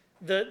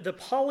the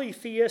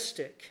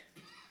polytheistic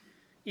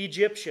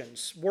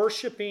Egyptians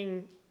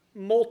worshiping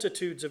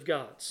multitudes of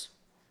gods,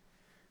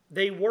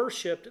 they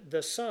worshipped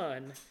the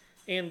sun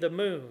and the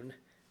moon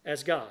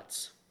as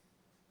gods.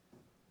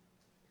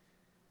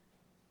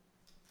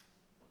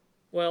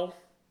 Well,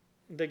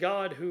 the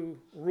God who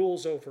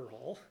rules over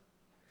all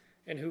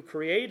and who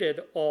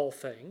created all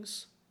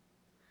things,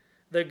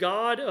 the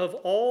God of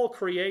all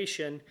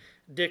creation,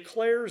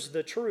 declares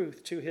the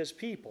truth to his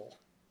people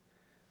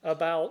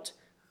about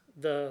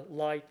the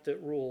light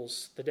that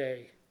rules the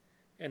day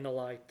and the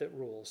light that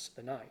rules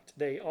the night.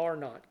 They are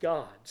not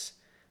gods,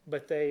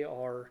 but they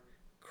are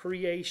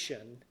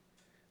creation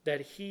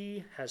that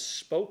he has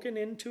spoken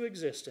into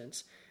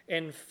existence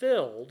and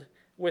filled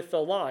with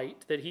the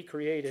light that he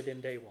created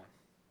in day 1.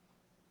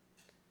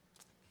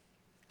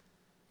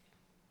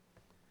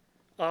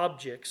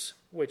 objects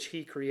which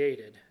he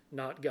created,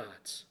 not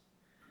God's.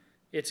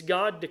 It's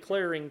God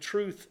declaring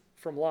truth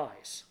from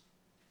lies,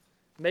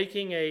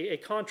 making a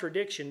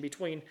contradiction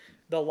between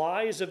the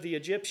lies of the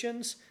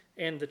Egyptians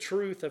and the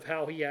truth of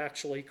how he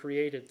actually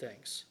created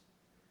things.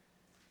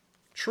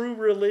 True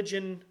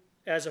religion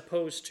as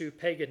opposed to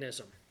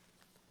paganism.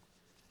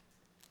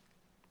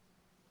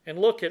 And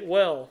look at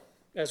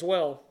as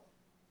well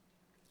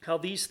how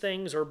these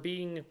things are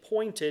being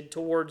pointed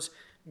towards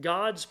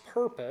God's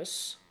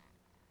purpose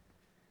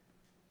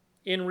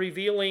in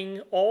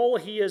revealing all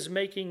he is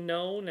making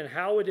known and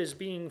how it is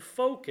being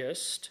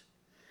focused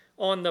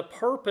on the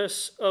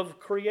purpose of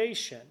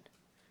creation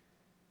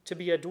to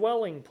be a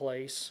dwelling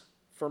place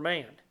for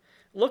man.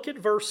 Look at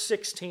verse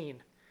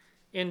 16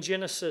 in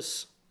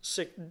Genesis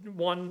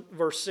 1,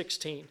 verse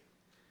 16.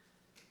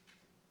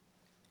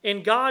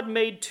 And God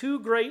made two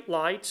great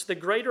lights, the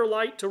greater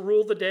light to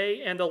rule the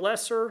day and the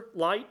lesser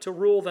light to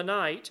rule the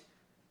night,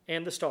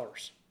 and the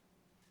stars.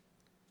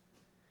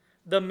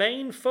 The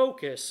main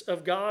focus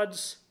of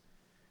God's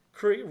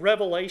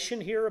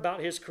revelation here about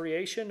his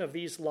creation of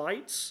these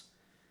lights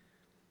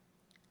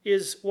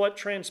is what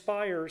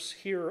transpires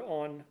here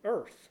on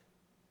earth.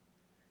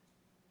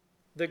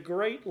 The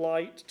great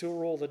light to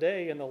rule the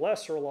day and the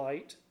lesser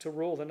light to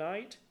rule the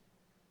night,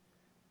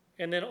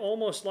 and then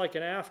almost like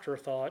an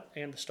afterthought,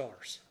 and the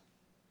stars.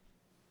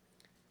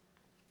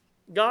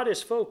 God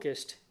is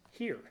focused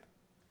here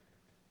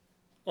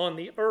on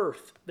the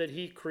earth that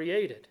he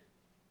created.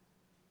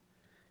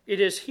 It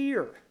is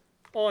here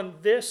on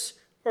this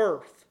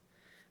earth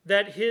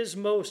that his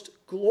most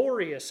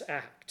glorious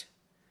act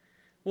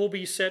will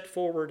be set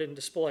forward and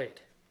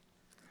displayed.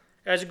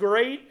 As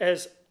great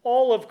as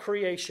all of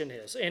creation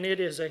is, and it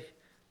is a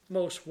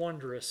most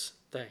wondrous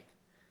thing,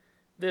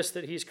 this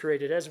that he's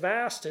created, as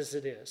vast as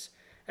it is,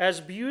 as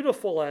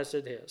beautiful as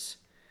it is,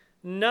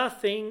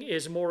 nothing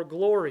is more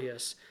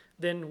glorious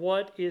than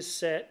what is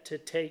set to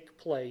take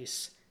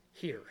place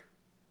here,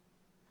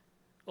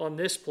 on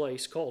this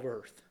place called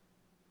earth,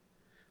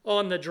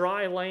 on the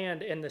dry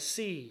land and the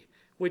sea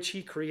which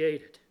he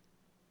created.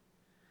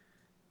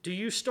 Do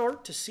you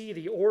start to see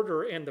the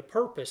order and the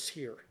purpose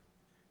here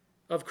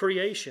of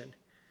creation?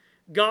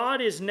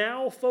 God is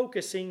now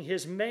focusing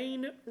his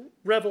main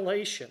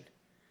revelation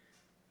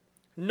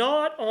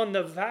not on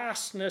the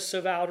vastness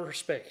of outer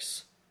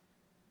space,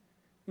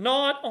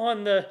 not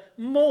on the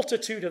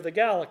multitude of the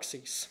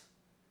galaxies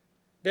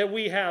that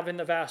we have in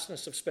the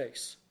vastness of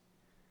space,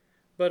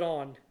 but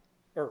on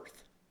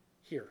earth,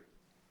 here.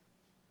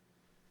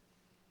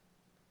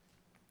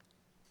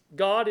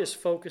 God is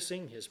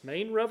focusing his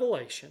main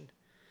revelation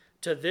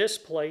to this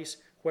place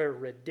where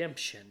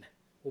redemption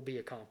will be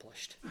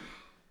accomplished.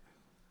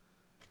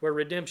 Where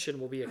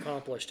redemption will be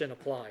accomplished and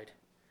applied.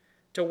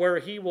 To where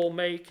he will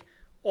make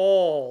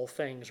all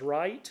things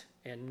right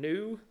and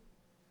new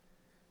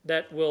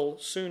that will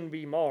soon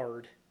be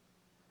marred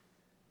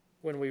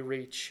when we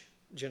reach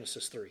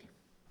Genesis 3.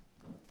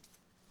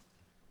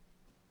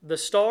 The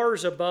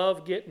stars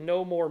above get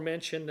no more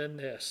mention than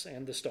this,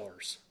 and the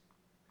stars.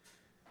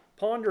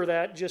 Ponder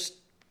that just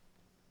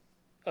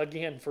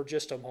again for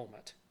just a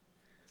moment.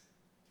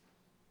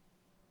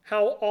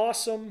 How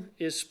awesome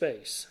is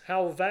space?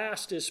 How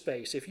vast is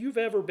space? If you've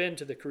ever been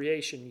to the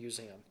Creation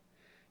Museum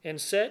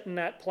and sat in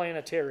that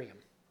planetarium,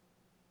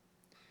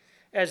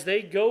 as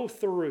they go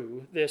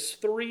through this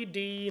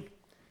 3D,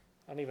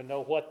 I don't even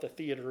know what the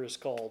theater is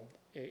called.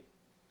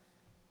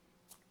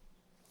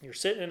 You're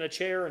sitting in a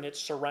chair and it's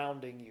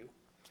surrounding you.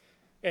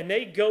 And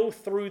they go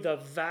through the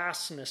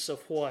vastness of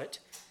what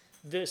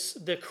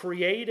the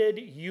created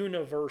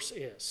universe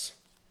is.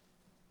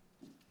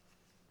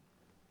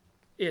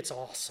 It's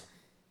awesome.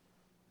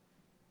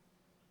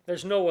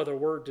 There's no other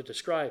word to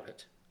describe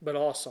it but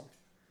awesome.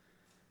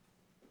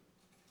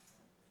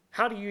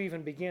 How do you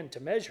even begin to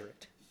measure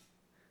it?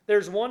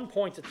 There's one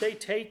point that they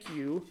take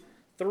you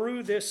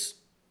through this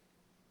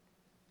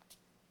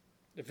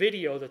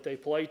video that they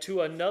play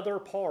to another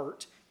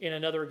part in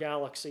another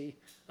galaxy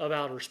of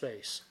outer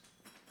space.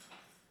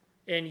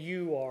 And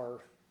you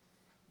are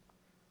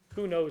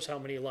who knows how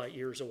many light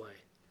years away.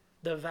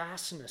 The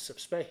vastness of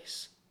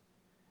space.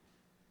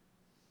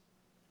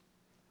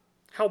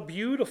 How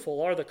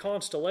beautiful are the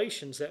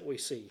constellations that we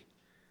see.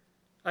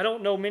 I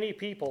don't know many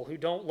people who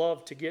don't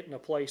love to get in a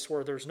place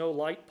where there's no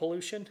light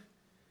pollution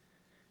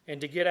and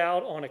to get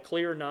out on a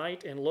clear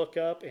night and look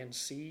up and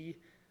see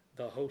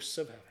the hosts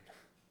of heaven,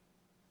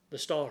 the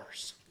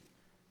stars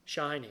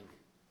shining,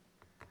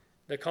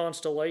 the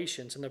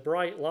constellations and the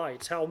bright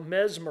lights, how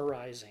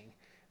mesmerizing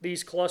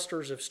these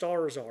clusters of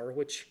stars are,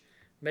 which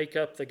make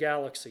up the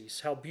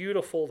galaxies. How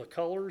beautiful the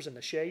colors and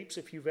the shapes.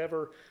 If you've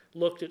ever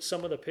looked at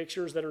some of the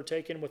pictures that are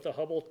taken with the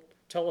Hubble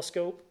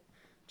telescope,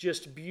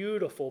 just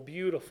beautiful,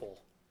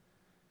 beautiful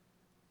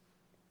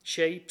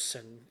shapes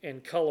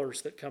and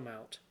colors that come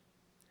out.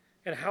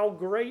 And how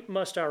great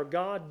must our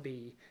God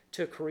be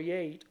to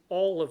create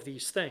all of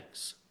these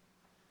things.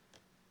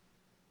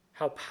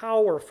 How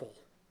powerful,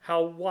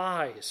 how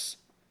wise.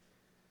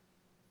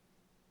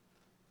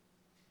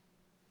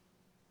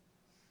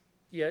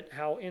 Yet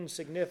how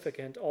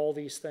insignificant all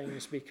these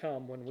things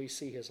become when we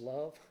see His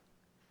love,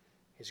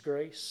 His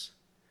grace,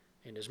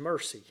 and His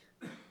mercy.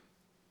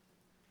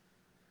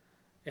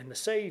 And the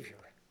Savior,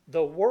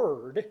 the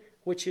Word,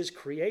 which is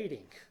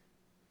creating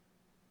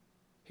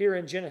here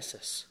in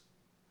Genesis,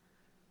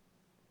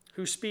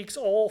 who speaks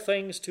all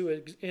things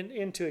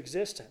into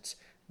existence.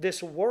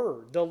 This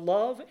Word, the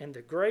love and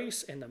the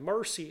grace and the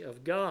mercy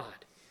of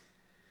God,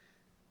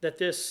 that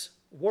this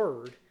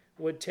Word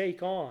would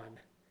take on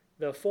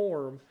the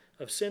form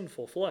of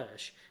sinful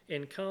flesh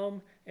and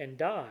come and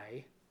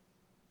die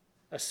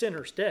a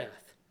sinner's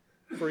death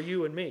for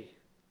you and me.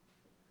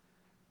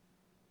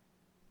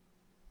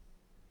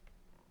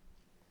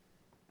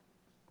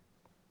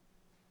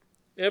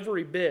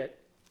 Every bit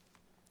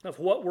of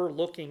what we're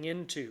looking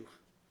into,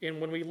 and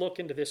when we look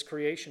into this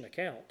creation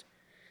account,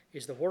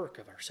 is the work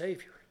of our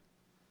Savior,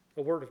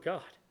 the Word of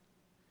God.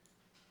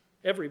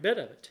 Every bit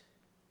of it.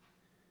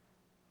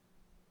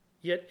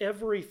 Yet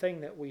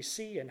everything that we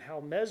see and how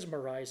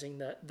mesmerizing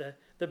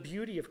the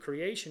beauty of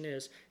creation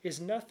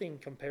is nothing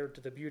compared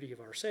to the beauty of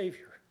our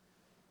Savior,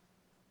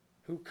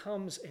 who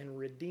comes and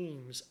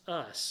redeems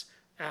us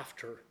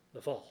after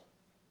the fall.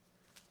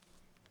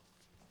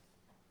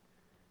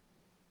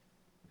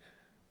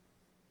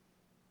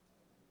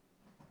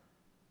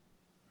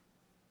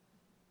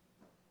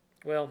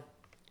 Well,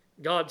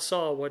 God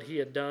saw what He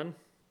had done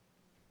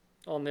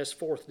on this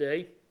fourth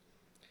day.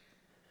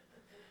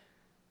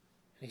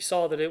 He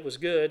saw that it was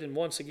good, and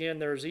once again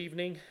there's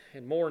evening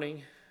and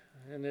morning,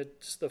 and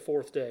it's the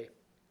fourth day.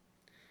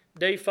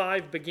 Day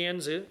 5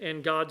 begins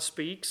and God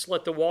speaks,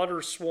 "Let the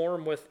waters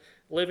swarm with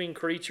living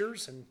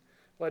creatures, and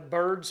let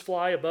birds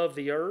fly above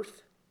the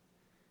earth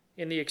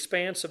in the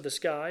expanse of the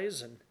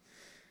skies." And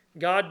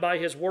God by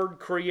His word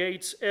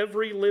creates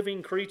every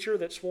living creature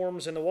that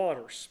swarms in the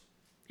waters,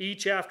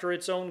 each after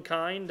its own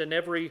kind, and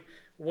every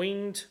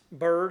winged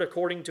bird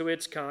according to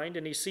its kind,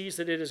 and He sees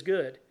that it is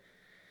good.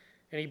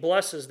 And He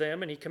blesses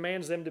them, and He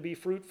commands them to be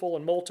fruitful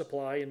and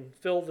multiply and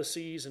fill the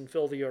seas and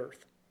fill the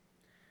earth.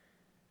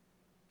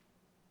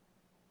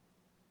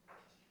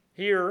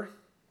 Here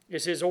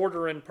is His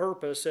order and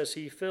purpose as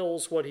He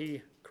fills what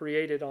He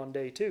created on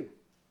day 2,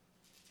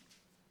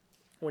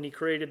 when He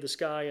created the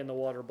sky and the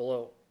water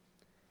below.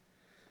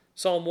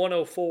 Psalm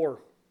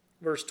 104,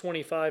 verse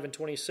 25 and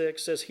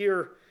 26 says,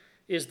 "Here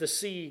is the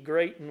sea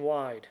great and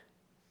wide,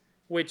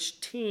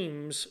 which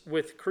teems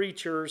with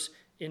creatures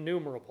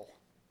innumerable,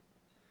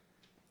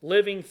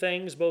 living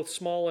things both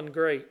small and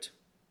great.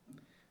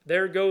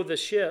 There go the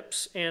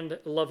ships and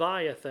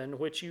Leviathan,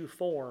 which you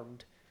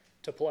formed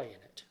to play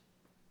in it."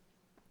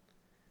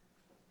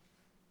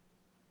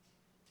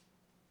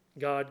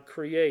 God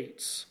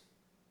creates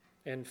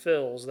and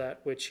fills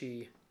that which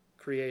He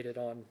created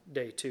on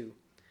day 2.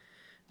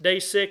 Day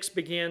 6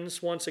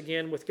 begins once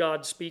again with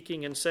God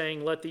speaking and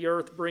saying, "Let the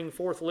earth bring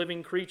forth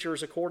living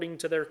creatures according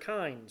to their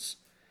kinds.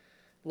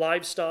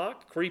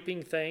 Livestock,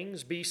 creeping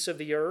things, beasts of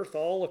the earth,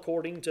 all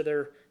according to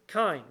their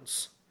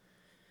kinds."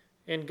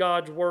 And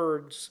God's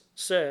word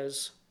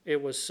says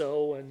it was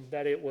so and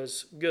that it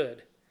was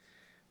good.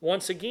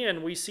 Once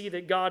again, we see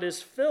that God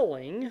is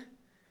filling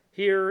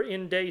here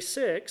in day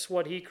 6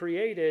 what He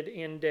created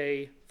in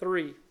day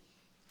 3.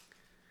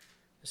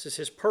 This is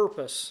His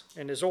purpose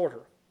and His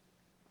order.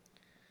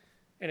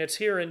 And it's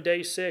here in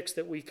day 6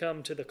 that we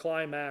come to the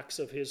climax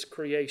of His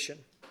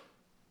creation.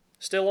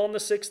 Still on the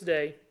 6th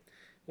day,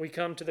 we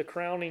come to the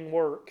crowning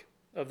work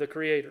of the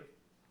Creator.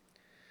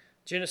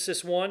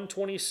 Genesis 1,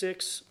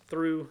 26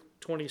 through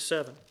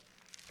 27.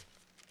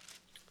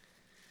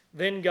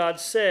 "Then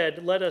God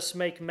said, Let us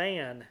make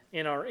man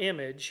in our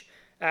image,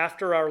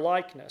 after our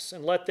likeness,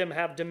 and let them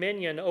have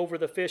dominion over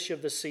the fish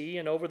of the sea,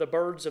 and over the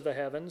birds of the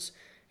heavens,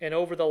 and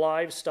over the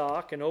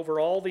livestock, and over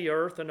all the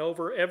earth, and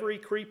over every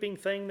creeping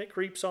thing that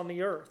creeps on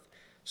the earth."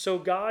 So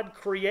God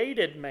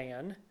created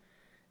man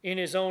in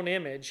His own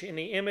image. In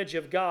the image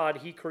of God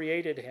He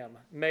created him.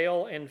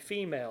 Male and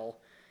female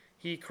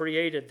He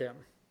created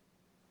them.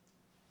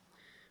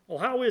 Well,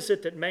 how is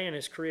it that man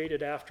is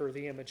created after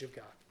the image of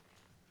God?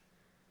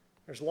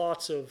 There's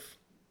lots of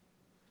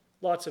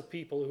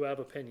people who have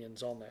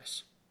opinions on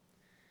this.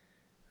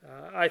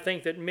 I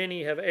think that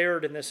many have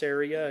erred in this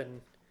area,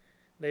 and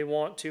they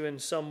want to in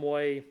some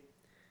way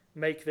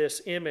make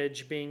this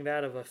image being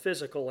that of a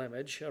physical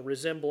image, a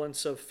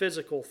resemblance of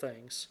physical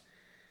things.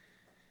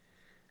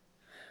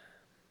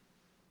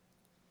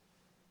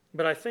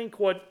 But I think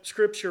what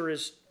Scripture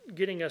is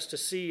getting us to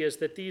see is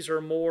that these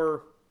are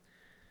more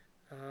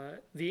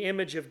the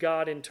image of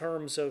God in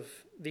terms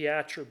of the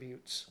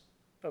attributes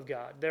of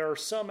God. There are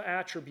some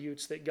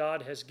attributes that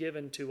God has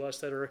given to us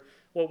that are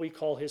what we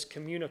call His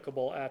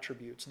communicable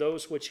attributes,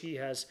 those which He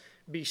has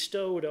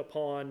bestowed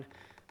upon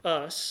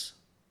us,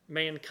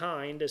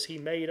 mankind, as He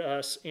made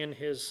us in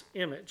His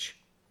image.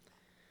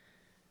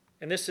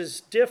 And this is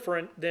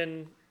different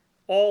than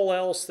all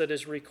else that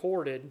is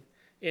recorded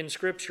in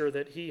Scripture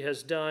that He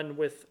has done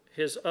with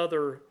His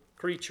other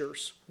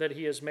creatures, that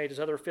He has made His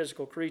other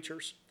physical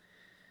creatures.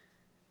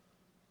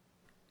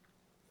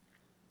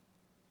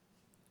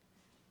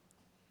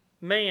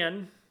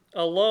 Man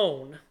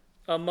alone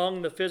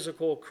among the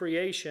physical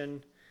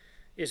creation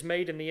is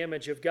made in the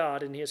image of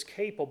God, and he is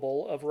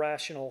capable of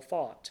rational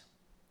thought.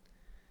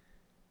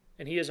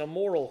 And he is a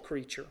moral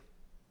creature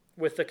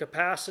with the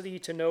capacity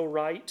to know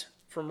right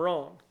from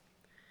wrong.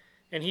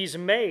 And he's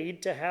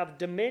made to have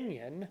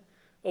dominion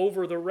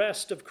over the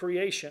rest of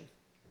creation.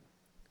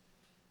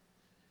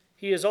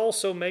 He is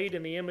also made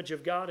in the image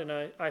of God in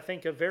I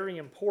think, a very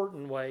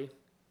important way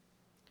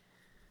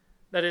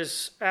that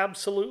is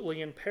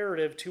absolutely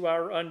imperative to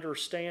our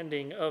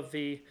understanding of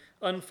the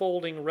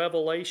unfolding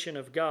revelation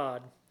of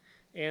God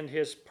and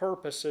his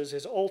purposes,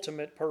 his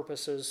ultimate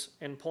purposes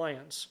and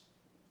plans.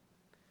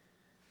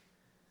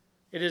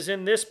 It is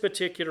in this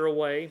particular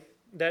way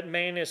that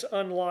man is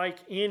unlike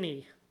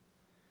any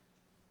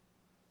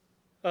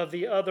of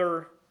the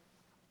other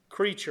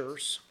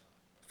creatures,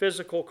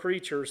 physical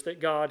creatures that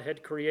God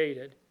had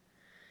created,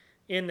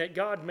 in that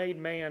God made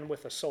man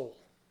with a soul.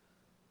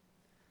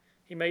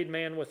 He made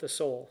man with a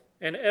soul,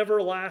 an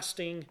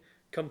everlasting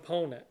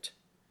component,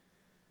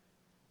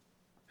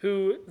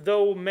 who,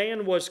 though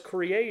man was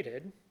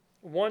created,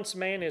 once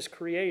man is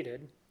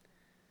created,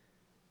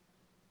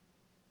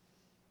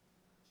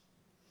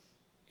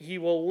 he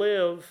will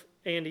live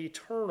an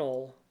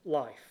eternal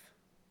life.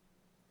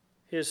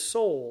 His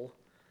soul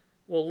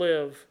will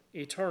live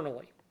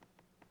eternally.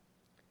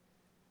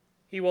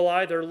 He will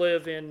either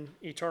live in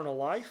eternal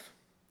life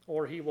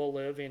or he will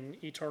live in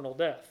eternal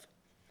death.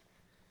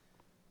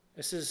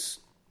 This is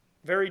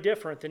very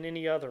different than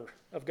any other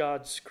of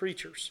God's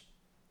creatures.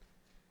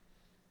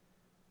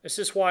 This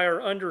is why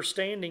our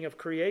understanding of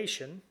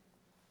creation,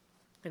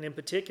 and in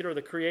particular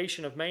the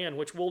creation of man,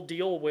 which we'll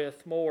deal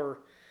with more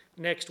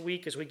next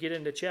week as we get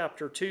into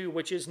chapter 2,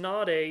 which is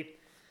not a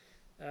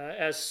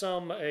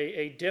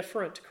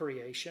different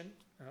creation.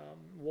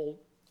 We'll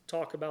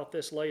talk about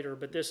this later,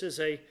 but this is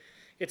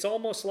it's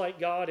almost like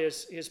God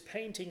is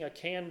painting a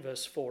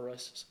canvas for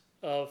us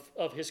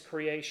of his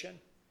creation.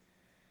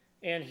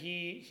 And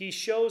he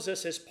shows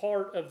us as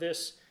part of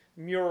this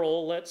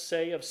mural, let's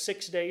say, of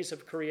 6 days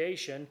of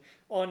creation.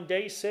 On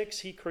day 6,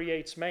 he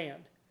creates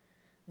man.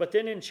 But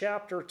then in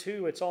chapter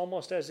 2, it's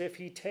almost as if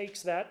he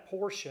takes that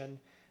portion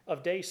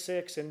of day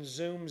 6 and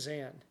zooms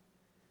in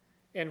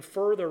and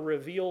further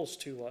reveals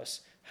to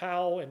us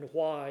how and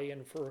why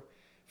and for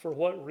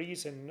what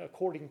reason,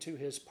 according to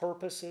his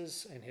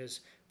purposes and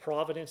his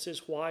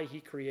providences, why he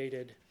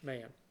created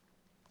man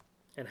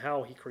and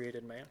how he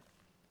created man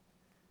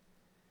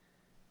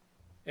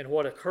and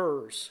what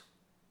occurs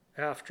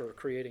after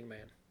creating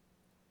man.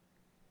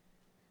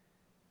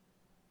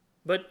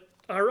 But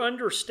our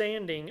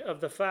understanding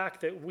of the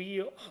fact that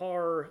we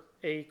are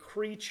a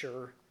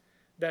creature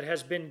that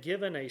has been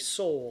given a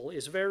soul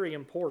is very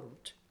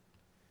important.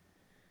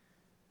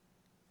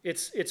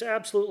 It's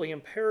absolutely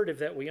imperative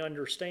that we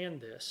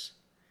understand this,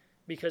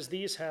 because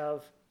this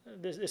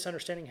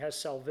understanding has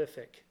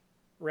salvific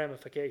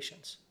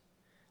ramifications.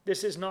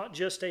 This is not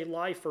just a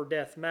life or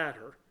death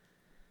matter,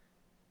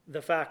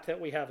 the fact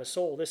that we have a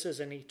soul. This is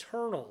an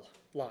eternal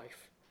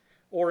life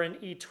or an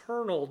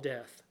eternal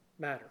death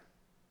matter.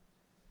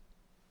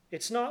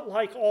 It's not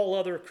like all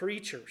other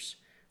creatures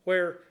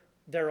where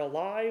they're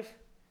alive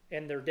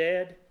and they're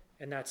dead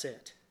and that's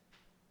it.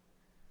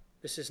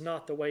 This is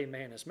not the way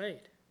man is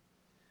made.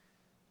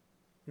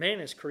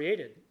 Man is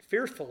created,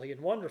 fearfully and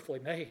wonderfully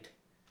made,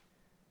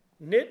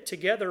 knit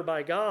together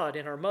by God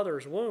in our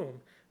mother's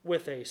womb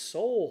with a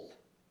soul.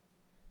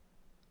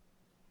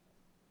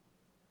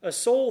 A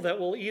soul that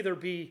will either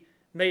be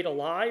made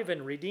alive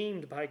and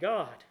redeemed by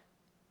God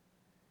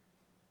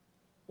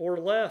or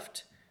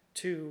left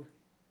to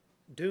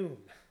doom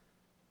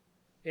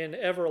in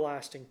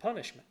everlasting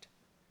punishment.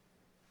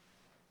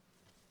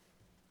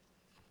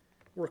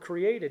 We're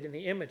created in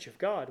the image of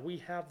God. We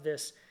have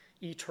this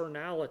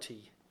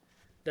eternality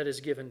that is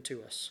given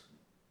to us.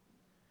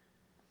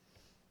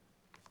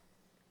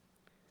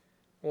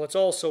 Well, it's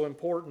also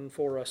important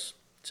for us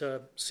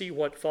to see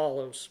what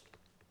follows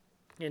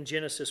in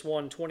Genesis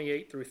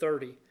 1:28 through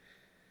 30.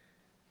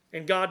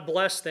 And God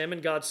blessed them,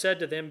 and God said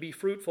to them, "Be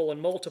fruitful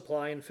and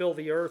multiply, and fill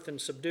the earth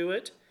and subdue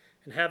it,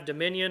 and have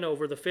dominion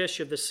over the fish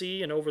of the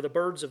sea, and over the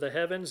birds of the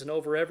heavens, and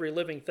over every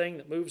living thing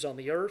that moves on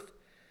the earth."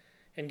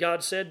 And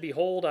God said,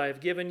 "Behold, I have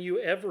given you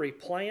every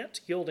plant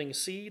yielding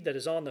seed that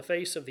is on the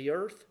face of the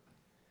earth,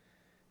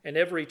 and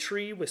every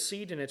tree with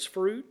seed in its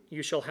fruit.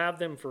 You shall have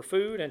them for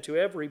food, and to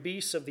every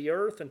beast of the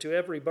earth, and to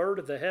every bird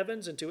of the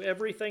heavens, and to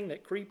everything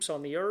that creeps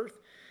on the earth,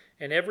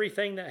 and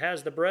everything that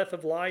has the breath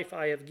of life,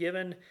 I have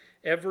given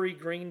every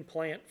green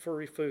plant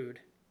for food."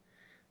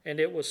 And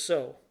it was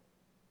so.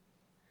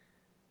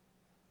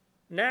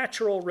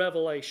 Natural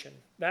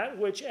revelation, that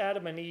which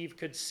Adam and Eve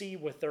could see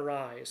with their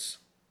eyes,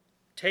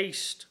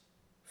 taste,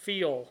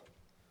 feel,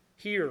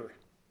 hear,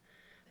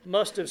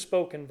 must have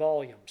spoken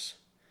volumes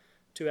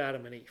to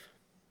Adam and Eve.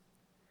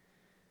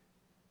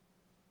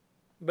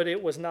 But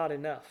it was not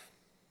enough.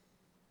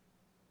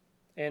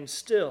 And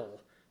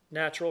still,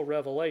 natural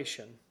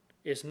revelation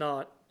is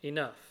not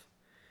enough.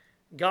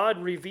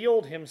 God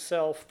revealed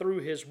himself through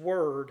his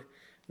word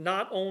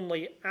not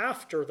only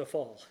after the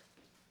fall,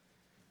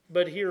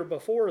 But here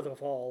before the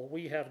fall,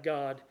 we have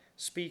God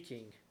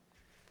speaking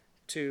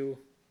to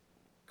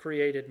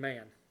created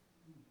man.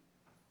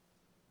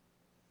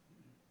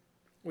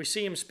 We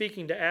see him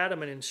speaking to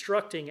Adam and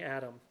instructing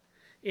Adam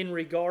in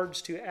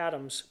regards to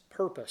Adam's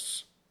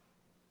purpose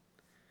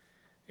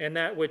and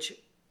that which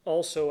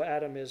also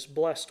Adam is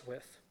blessed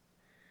with.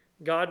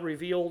 God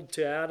revealed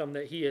to Adam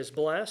that he is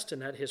blessed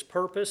and that his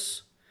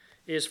purpose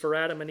is for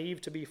Adam and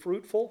Eve to be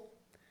fruitful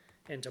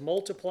and to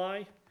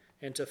multiply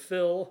and to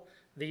fill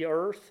the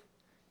earth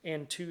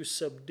and to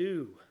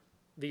subdue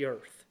the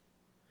earth,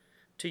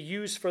 to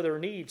use for their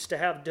needs, to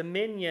have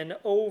dominion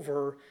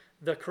over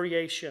the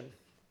creation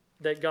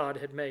that God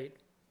had made,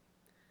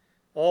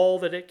 all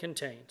that it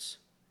contains.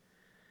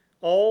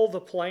 All the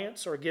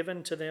plants are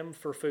given to them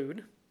for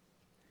food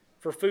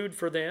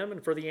for them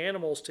and for the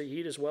animals to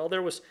eat as well.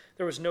 There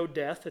was no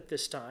death at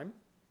this time,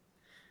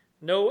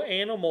 no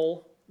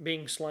animal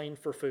being slain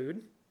for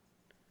food.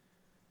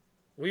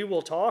 We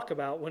will talk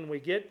about when we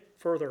get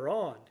further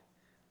on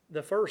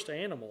the first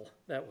animal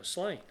that was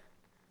slain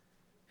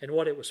and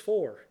what it was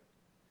for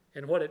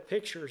and what it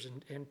pictures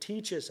and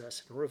teaches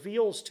us and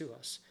reveals to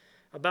us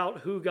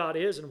about who God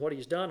is and what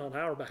he's done on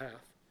our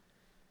behalf.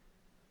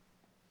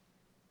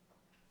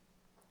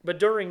 But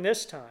during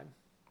this time,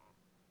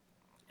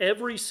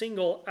 every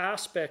single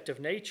aspect of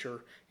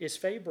nature is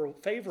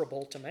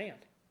favorable to man.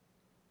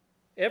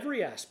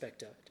 Every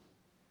aspect of it.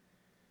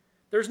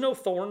 There's no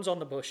thorns on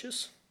the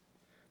bushes.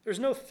 There's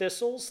no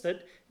thistles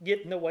that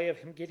get in the way of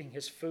him getting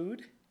his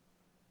food.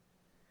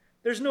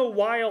 There's no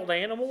wild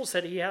animals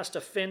that he has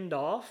to fend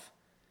off.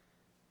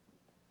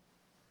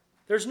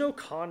 There's no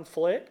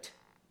conflict.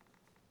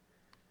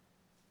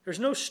 There's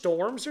no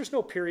storms. There's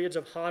no periods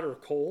of hot or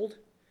cold.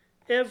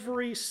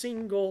 Every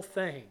single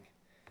thing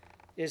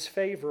is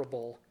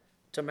favorable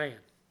to man.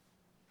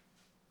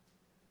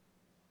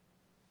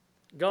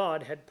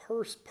 God had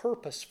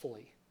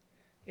purposefully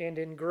and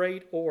in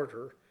great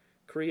order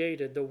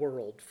created the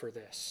world for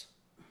this.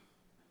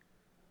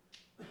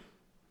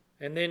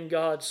 And then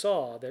God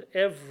saw that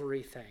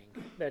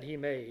everything that he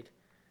made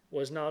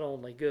was not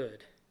only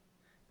good,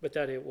 but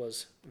that it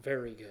was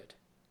very good.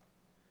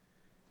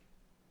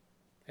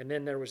 And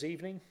then there was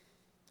evening,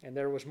 and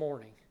there was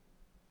morning,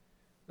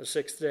 the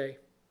sixth day.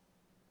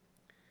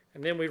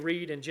 And then we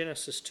read in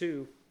Genesis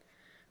 2,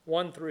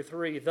 1 through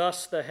 3,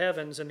 "Thus the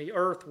heavens and the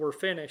earth were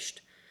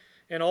finished,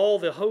 and all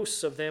the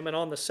hosts of them. And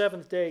on the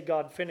seventh day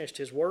God finished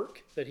his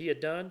work that he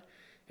had done,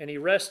 and he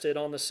rested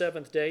on the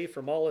seventh day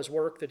from all his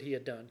work that he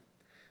had done.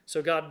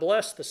 So God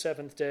blessed the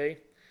seventh day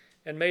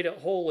and made it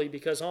holy,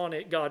 because on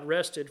it God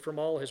rested from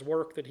all his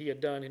work that he had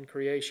done in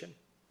creation."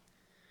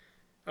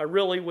 I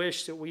really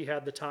wish that we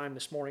had the time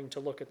this morning to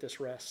look at this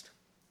rest.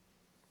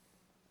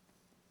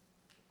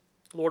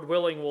 Lord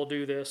willing, we'll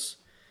do this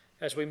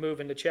as we move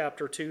into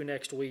chapter 2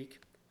 next week.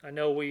 I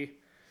know we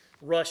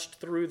rushed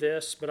through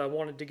this, but I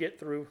wanted to get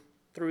through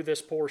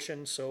this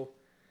portion, so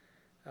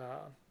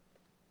I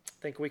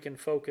think we can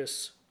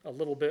focus a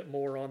little bit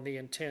more on the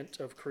intent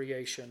of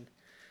creation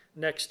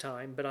next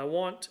time. But I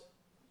want,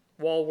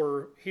 while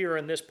we're here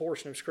in this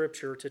portion of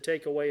Scripture, to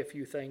take away a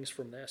few things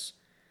from this.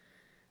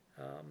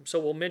 So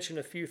we'll mention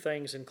a few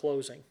things in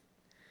closing.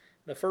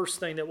 The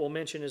first thing that we'll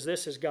mention is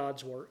this is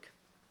God's work.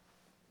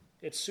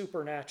 It's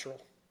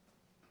supernatural,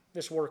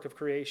 this work of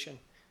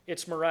creation.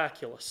 It's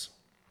miraculous.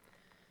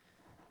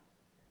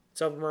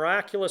 It's a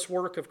miraculous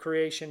work of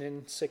creation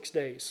in 6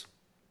 days.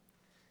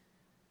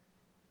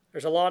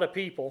 There's a lot of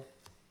people,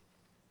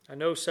 I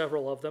know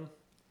several of them,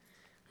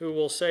 who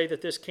will say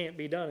that this can't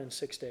be done in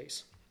 6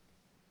 days.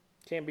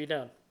 Can't be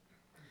done.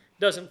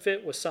 Doesn't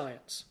fit with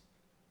science.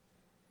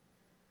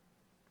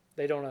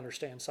 They don't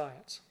understand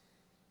science.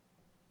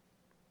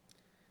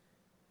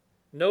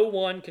 No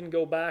one can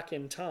go back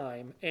in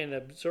time and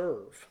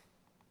observe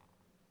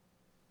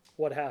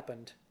what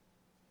happened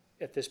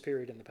at this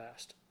period in the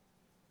past.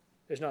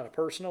 There's not a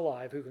person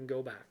alive who can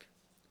go back.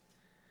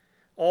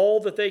 All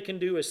that they can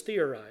do is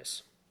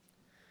theorize,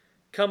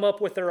 come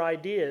up with their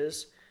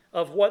ideas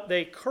of what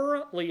they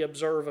currently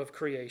observe of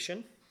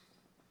creation,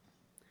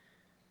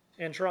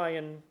 and try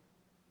and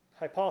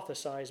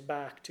hypothesize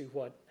back to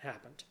what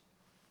happened.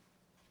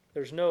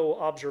 There's no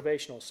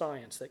observational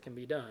science that can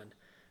be done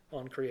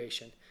on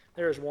creation.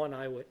 There is one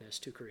eyewitness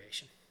to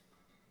creation,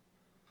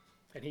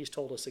 and he's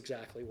told us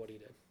exactly what he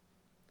did.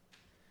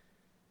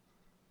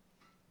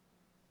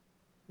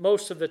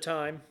 Most of the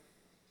time,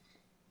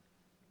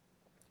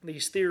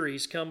 these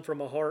theories come from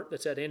a heart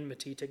that's at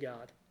enmity to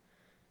God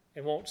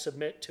and won't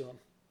submit to him.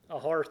 A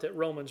heart that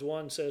Romans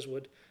 1 says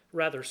would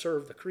rather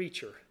serve the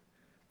creature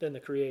than the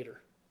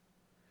Creator.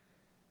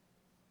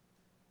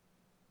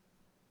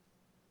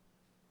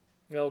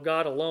 Well,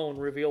 God alone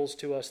reveals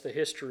to us the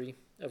history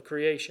of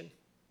creation.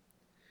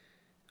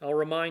 I'll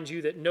remind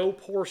you that no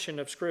portion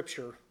of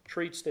Scripture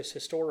treats this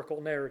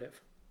historical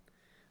narrative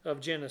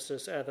of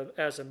Genesis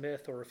as a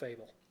myth or a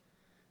fable.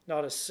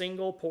 Not a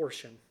single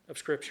portion of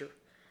Scripture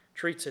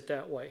treats it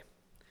that way.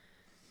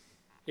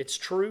 It's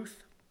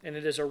truth, and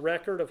it is a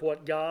record of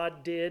what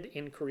God did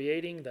in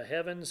creating the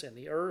heavens and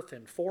the earth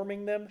and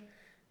forming them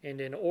and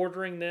in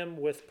ordering them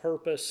with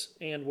purpose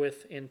and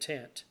with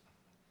intent.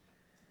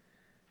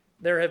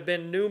 There have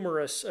been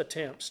numerous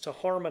attempts to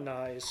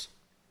harmonize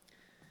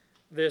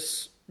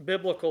this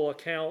biblical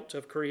account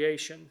of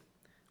creation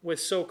with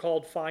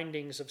so-called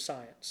findings of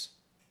science.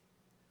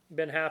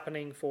 Been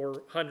happening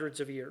for hundreds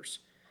of years.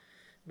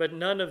 But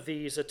none of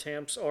these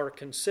attempts are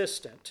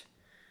consistent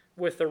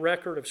with the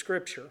record of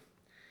Scripture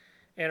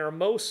and are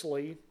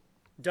mostly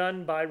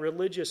done by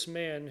religious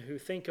men who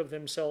think of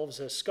themselves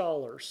as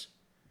scholars,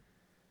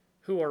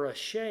 who are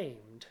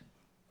ashamed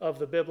of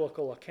the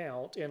biblical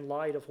account in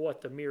light of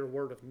what the mere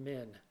word of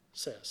men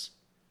says.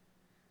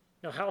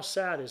 Now, how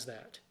sad is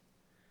that?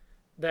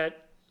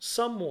 That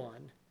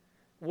someone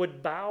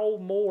would bow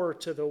more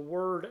to the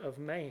word of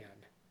man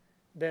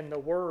than the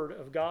word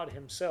of God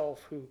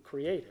himself who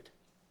created.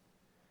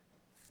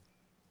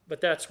 But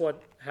that's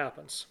what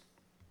happens.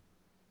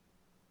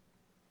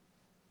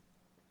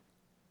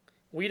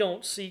 We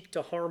don't seek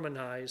to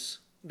harmonize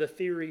the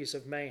theories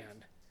of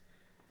man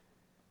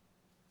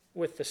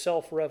with the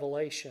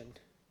self-revelation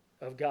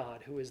of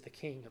God, who is the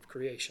King of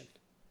creation.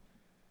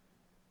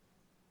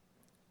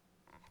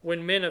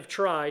 When men have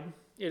tried,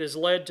 it has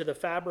led to the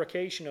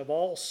fabrication of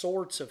all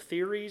sorts of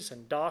theories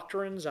and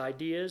doctrines,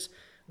 ideas,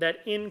 that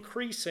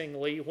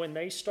increasingly, when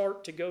they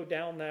start to go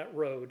down that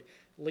road,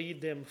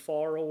 lead them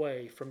far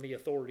away from the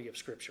authority of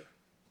Scripture,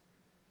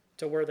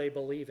 to where they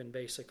believe in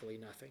basically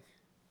nothing.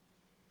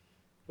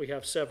 We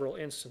have several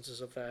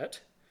instances of that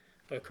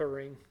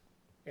occurring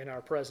in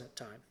our present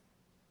time.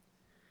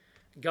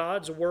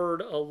 God's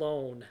word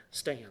alone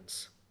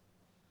stands.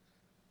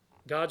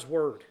 God's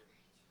word.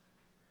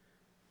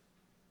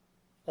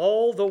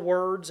 All the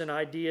words and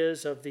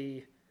ideas of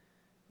the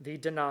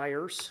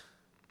deniers,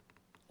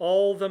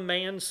 all the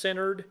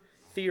man-centered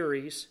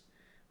theories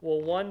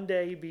will one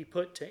day be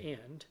put to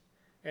end,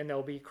 and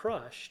they'll be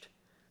crushed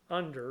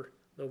under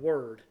the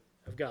word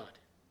of God.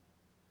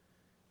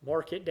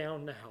 Mark it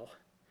down now.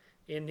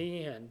 In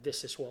the end,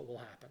 this is what will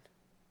happen.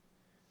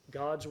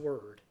 God's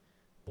word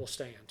will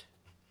stand.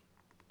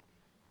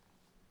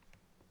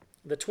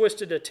 The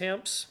twisted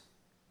attempts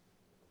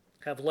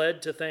have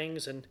led to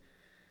things, and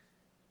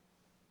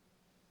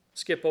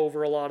skip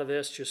over a lot of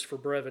this just for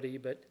brevity,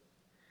 but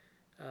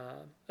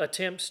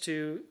attempts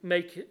to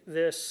make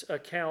this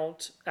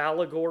account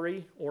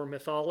allegory or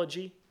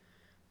mythology,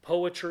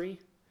 poetry,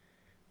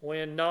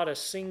 when not a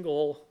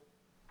single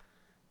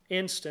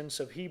instance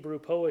of Hebrew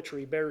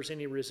poetry bears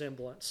any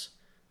resemblance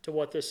to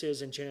what this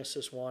is in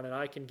Genesis 1. And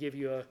I can give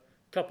you a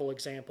couple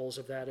examples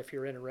of that if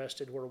you're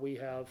interested, where we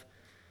have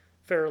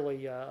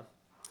fairly,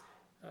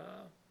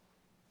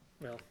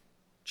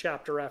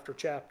 chapter after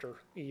chapter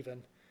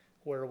even,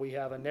 where we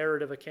have a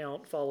narrative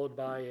account followed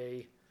by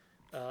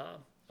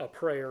a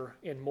prayer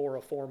in more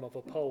a form of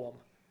a poem,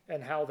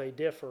 and how they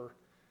differ,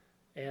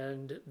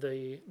 and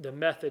the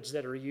methods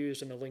that are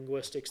used and the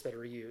linguistics that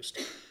are used.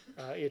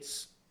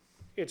 It's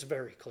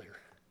very clear.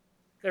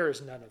 There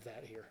is none of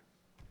that here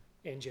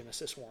in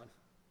Genesis 1.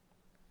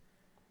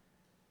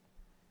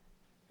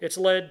 It's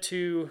led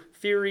to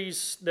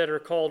theories that are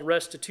called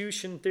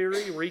restitution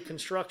theory,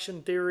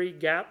 reconstruction theory,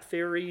 gap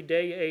theory,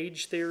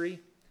 day-age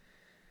theory,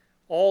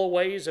 all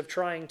ways of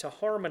trying to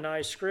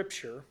harmonize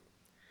Scripture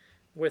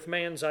with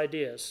man's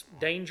ideas.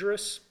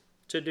 Dangerous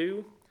to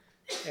do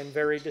and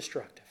very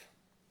destructive.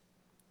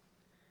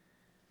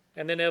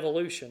 And then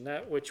evolution,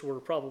 that which we're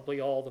probably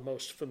all the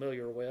most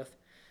familiar with,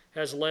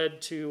 has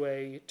led to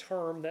a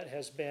term that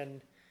has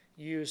been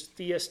used,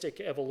 theistic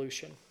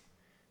evolution,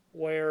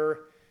 where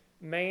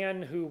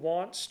man who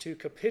wants to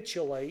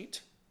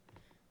capitulate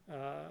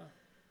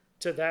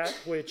to that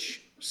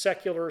which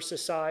secular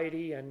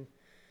society and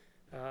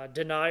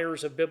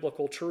deniers of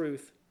biblical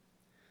truth,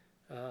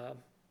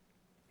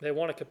 they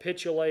want to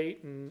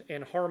capitulate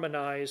and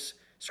harmonize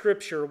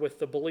Scripture with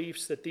the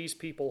beliefs that these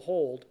people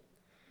hold.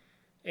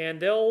 And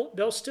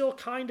they'll still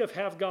kind of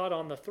have God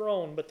on the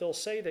throne, but they'll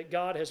say that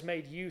God has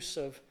made use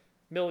of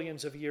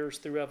millions of years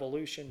through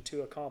evolution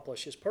to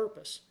accomplish his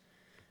purpose.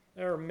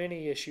 There are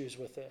many issues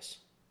with this.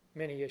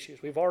 Many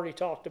issues. We've already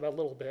talked about a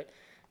little bit.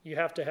 You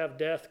have to have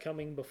death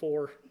coming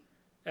before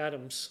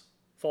Adam's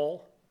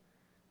fall.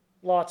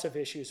 Lots of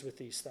issues with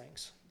these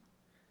things.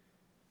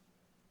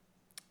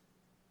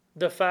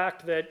 The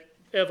fact that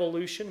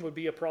evolution would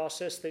be a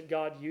process that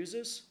God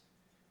uses,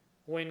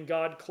 when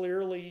God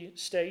clearly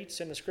states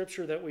in the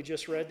Scripture that we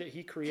just read that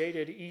he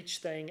created each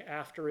thing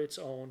after its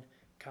own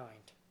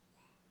kind.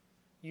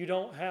 You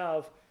don't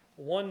have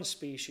one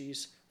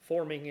species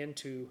forming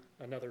into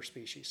another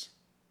species.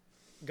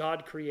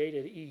 God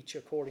created each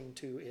according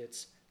to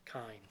its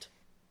kind.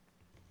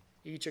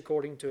 Each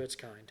according to its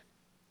kind.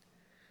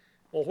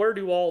 Well, where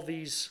do all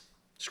these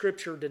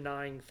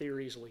Scripture-denying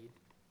theories lead?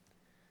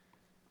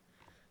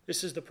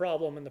 This is the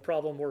problem, and the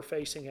problem we're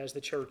facing as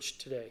the church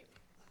today.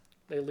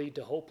 They lead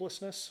to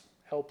hopelessness,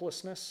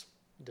 helplessness,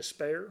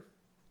 despair.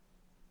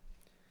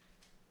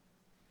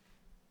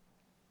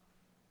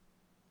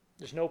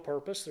 There's no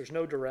purpose. There's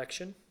no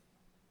direction.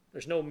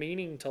 There's no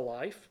meaning to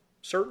life.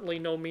 Certainly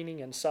no meaning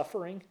in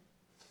suffering.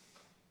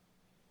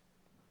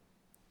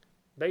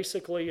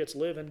 Basically, it's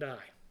live and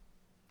die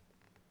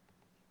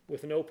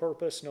with no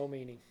purpose, no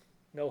meaning,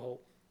 no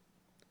hope.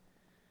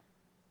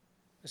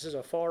 This is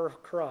a far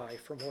cry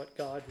from what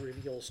God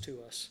reveals to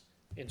us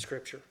in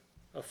Scripture.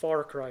 A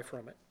far cry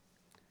from it.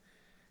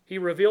 He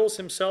reveals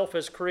himself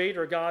as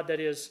Creator God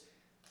that is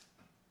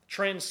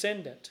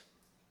transcendent.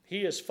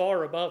 He is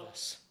far above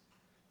us,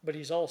 but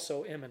he's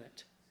also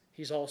immanent.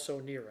 He's also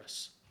near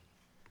us.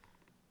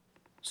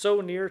 So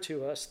near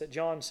to us that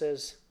John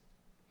says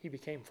he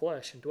became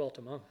flesh and dwelt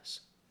among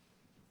us.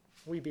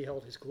 We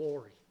beheld his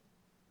glory.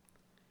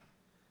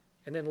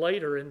 And then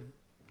later in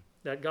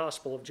that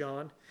Gospel of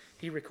John,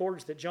 he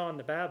records that John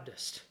the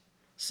Baptist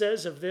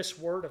says of this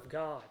Word of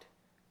God,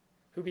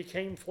 who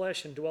became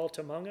flesh and dwelt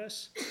among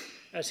us,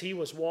 as he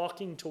was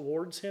walking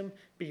towards him,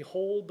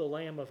 behold the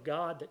Lamb of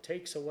God that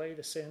takes away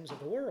the sins of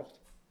the world.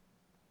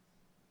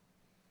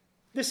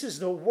 This is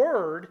the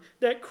Word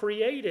that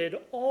created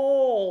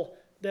all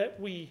that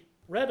we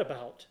read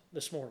about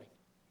this morning,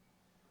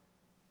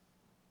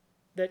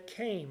 that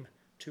came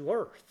to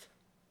earth,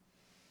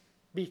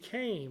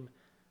 became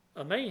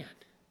a man,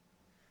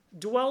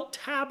 dwelt,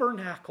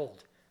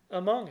 tabernacled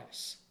among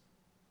us,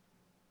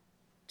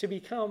 to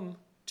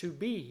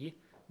be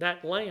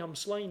that Lamb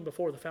slain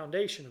before the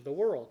foundation of the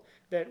world,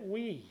 that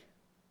we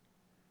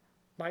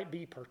might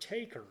be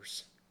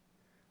partakers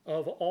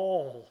of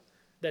all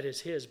that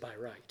is his by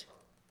right.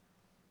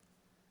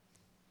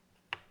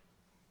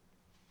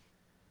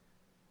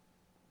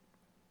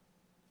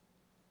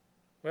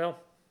 Well,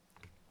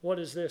 what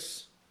is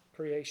this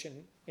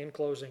creation in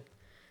closing?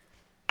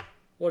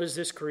 What is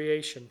this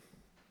creation?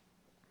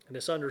 And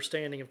this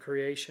understanding of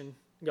creation,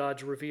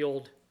 God's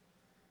revealed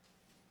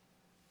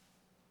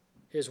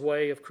his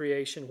way of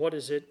creation. What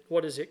does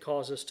it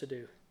cause us to do?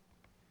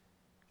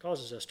 It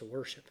causes us to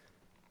worship.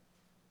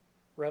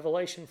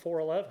 Revelation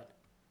 4:11.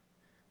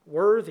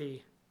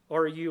 Worthy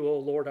are you, O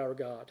Lord our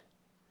God,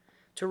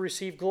 to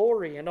receive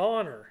glory and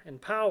honor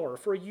and power,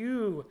 for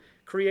you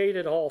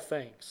created all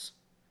things.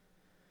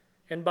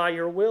 And by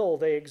your will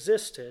they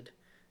existed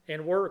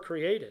and were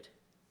created.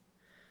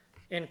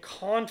 And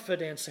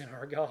confidence in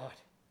our God.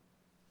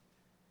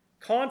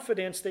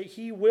 Confidence that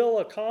he will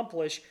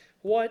accomplish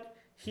what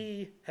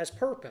he has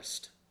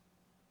purposed.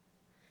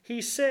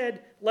 He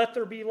said, let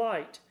there be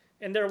light,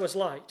 and there was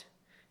light.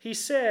 He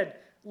said,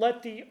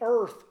 let the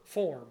earth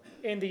form,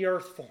 and the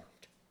earth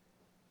formed.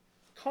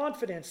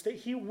 Confidence that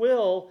he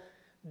will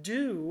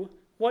do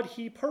what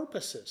he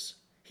purposes.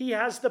 He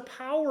has the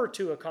power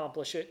to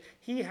accomplish it.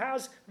 He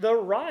has the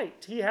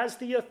right. He has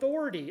the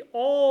authority,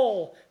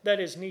 all that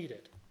is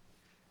needed.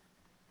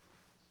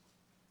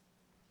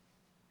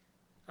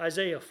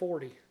 Isaiah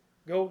 40.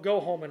 Go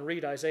home and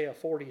read Isaiah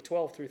 40,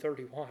 12 through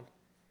 31.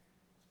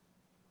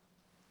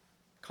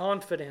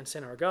 Confidence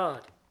in our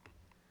God.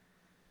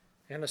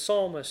 And the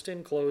psalmist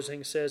in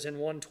closing says in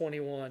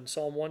 121,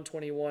 Psalm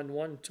 121,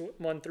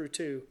 1 through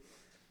 2,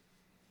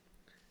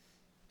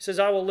 he says,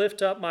 I will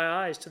lift up my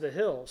eyes to the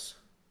hills.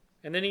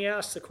 And then he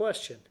asks the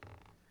question,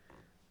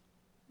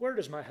 where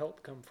does my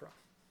help come from?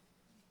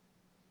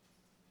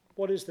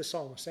 What is the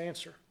psalmist's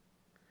answer?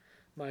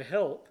 My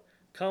help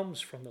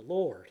comes from the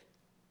Lord,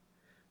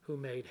 who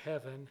made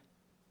heaven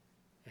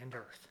and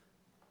earth.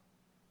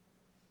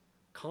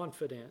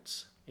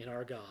 Confidence in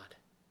our God,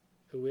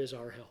 who is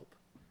our help.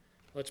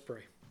 Let's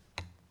pray.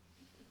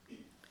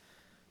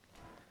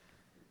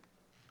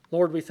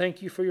 Lord, we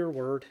thank you for your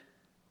word.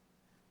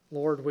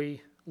 Lord,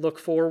 we look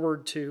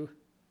forward to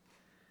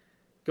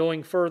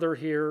going further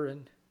here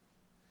and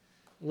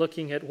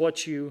looking at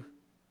what you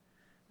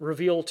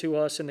reveal to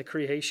us in the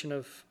creation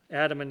of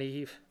Adam and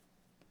Eve.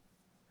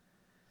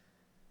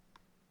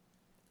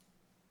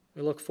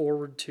 We look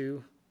forward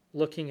to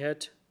looking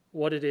at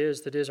what it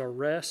is that is our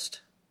rest,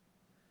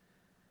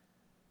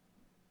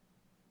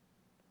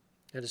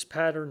 that is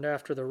patterned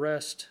after the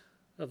rest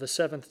of the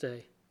seventh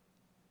day.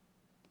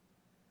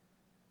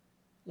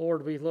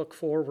 Lord, we look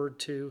forward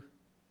to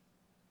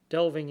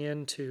delving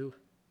into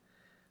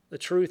the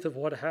truth of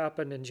what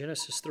happened in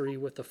Genesis 3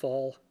 with the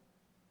fall.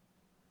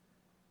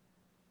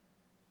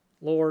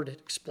 Lord, it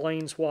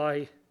explains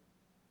why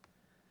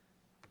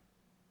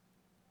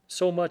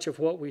so much of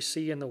what we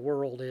see in the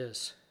world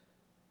is.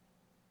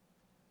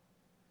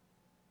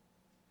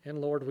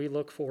 And Lord, we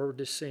look forward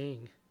to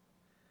seeing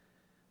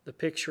the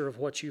picture of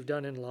what you've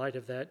done in light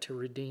of that to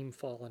redeem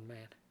fallen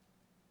man.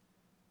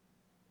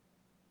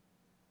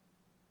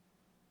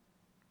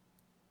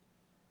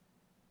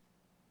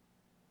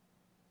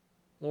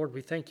 Lord,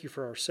 we thank you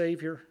for our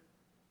Savior.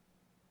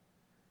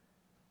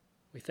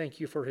 We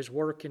thank you for his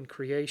work in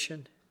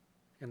creation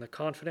and the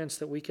confidence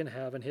that we can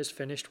have in his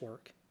finished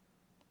work.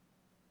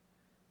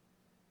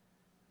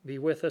 Be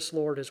with us,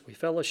 Lord, as we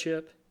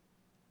fellowship.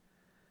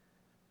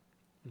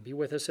 And be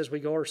with us as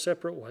we go our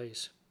separate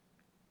ways.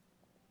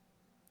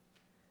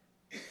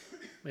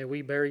 May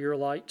we bear your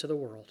light to the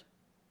world.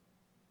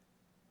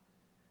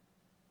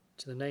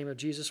 In the name of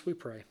Jesus we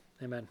pray.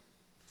 Amen.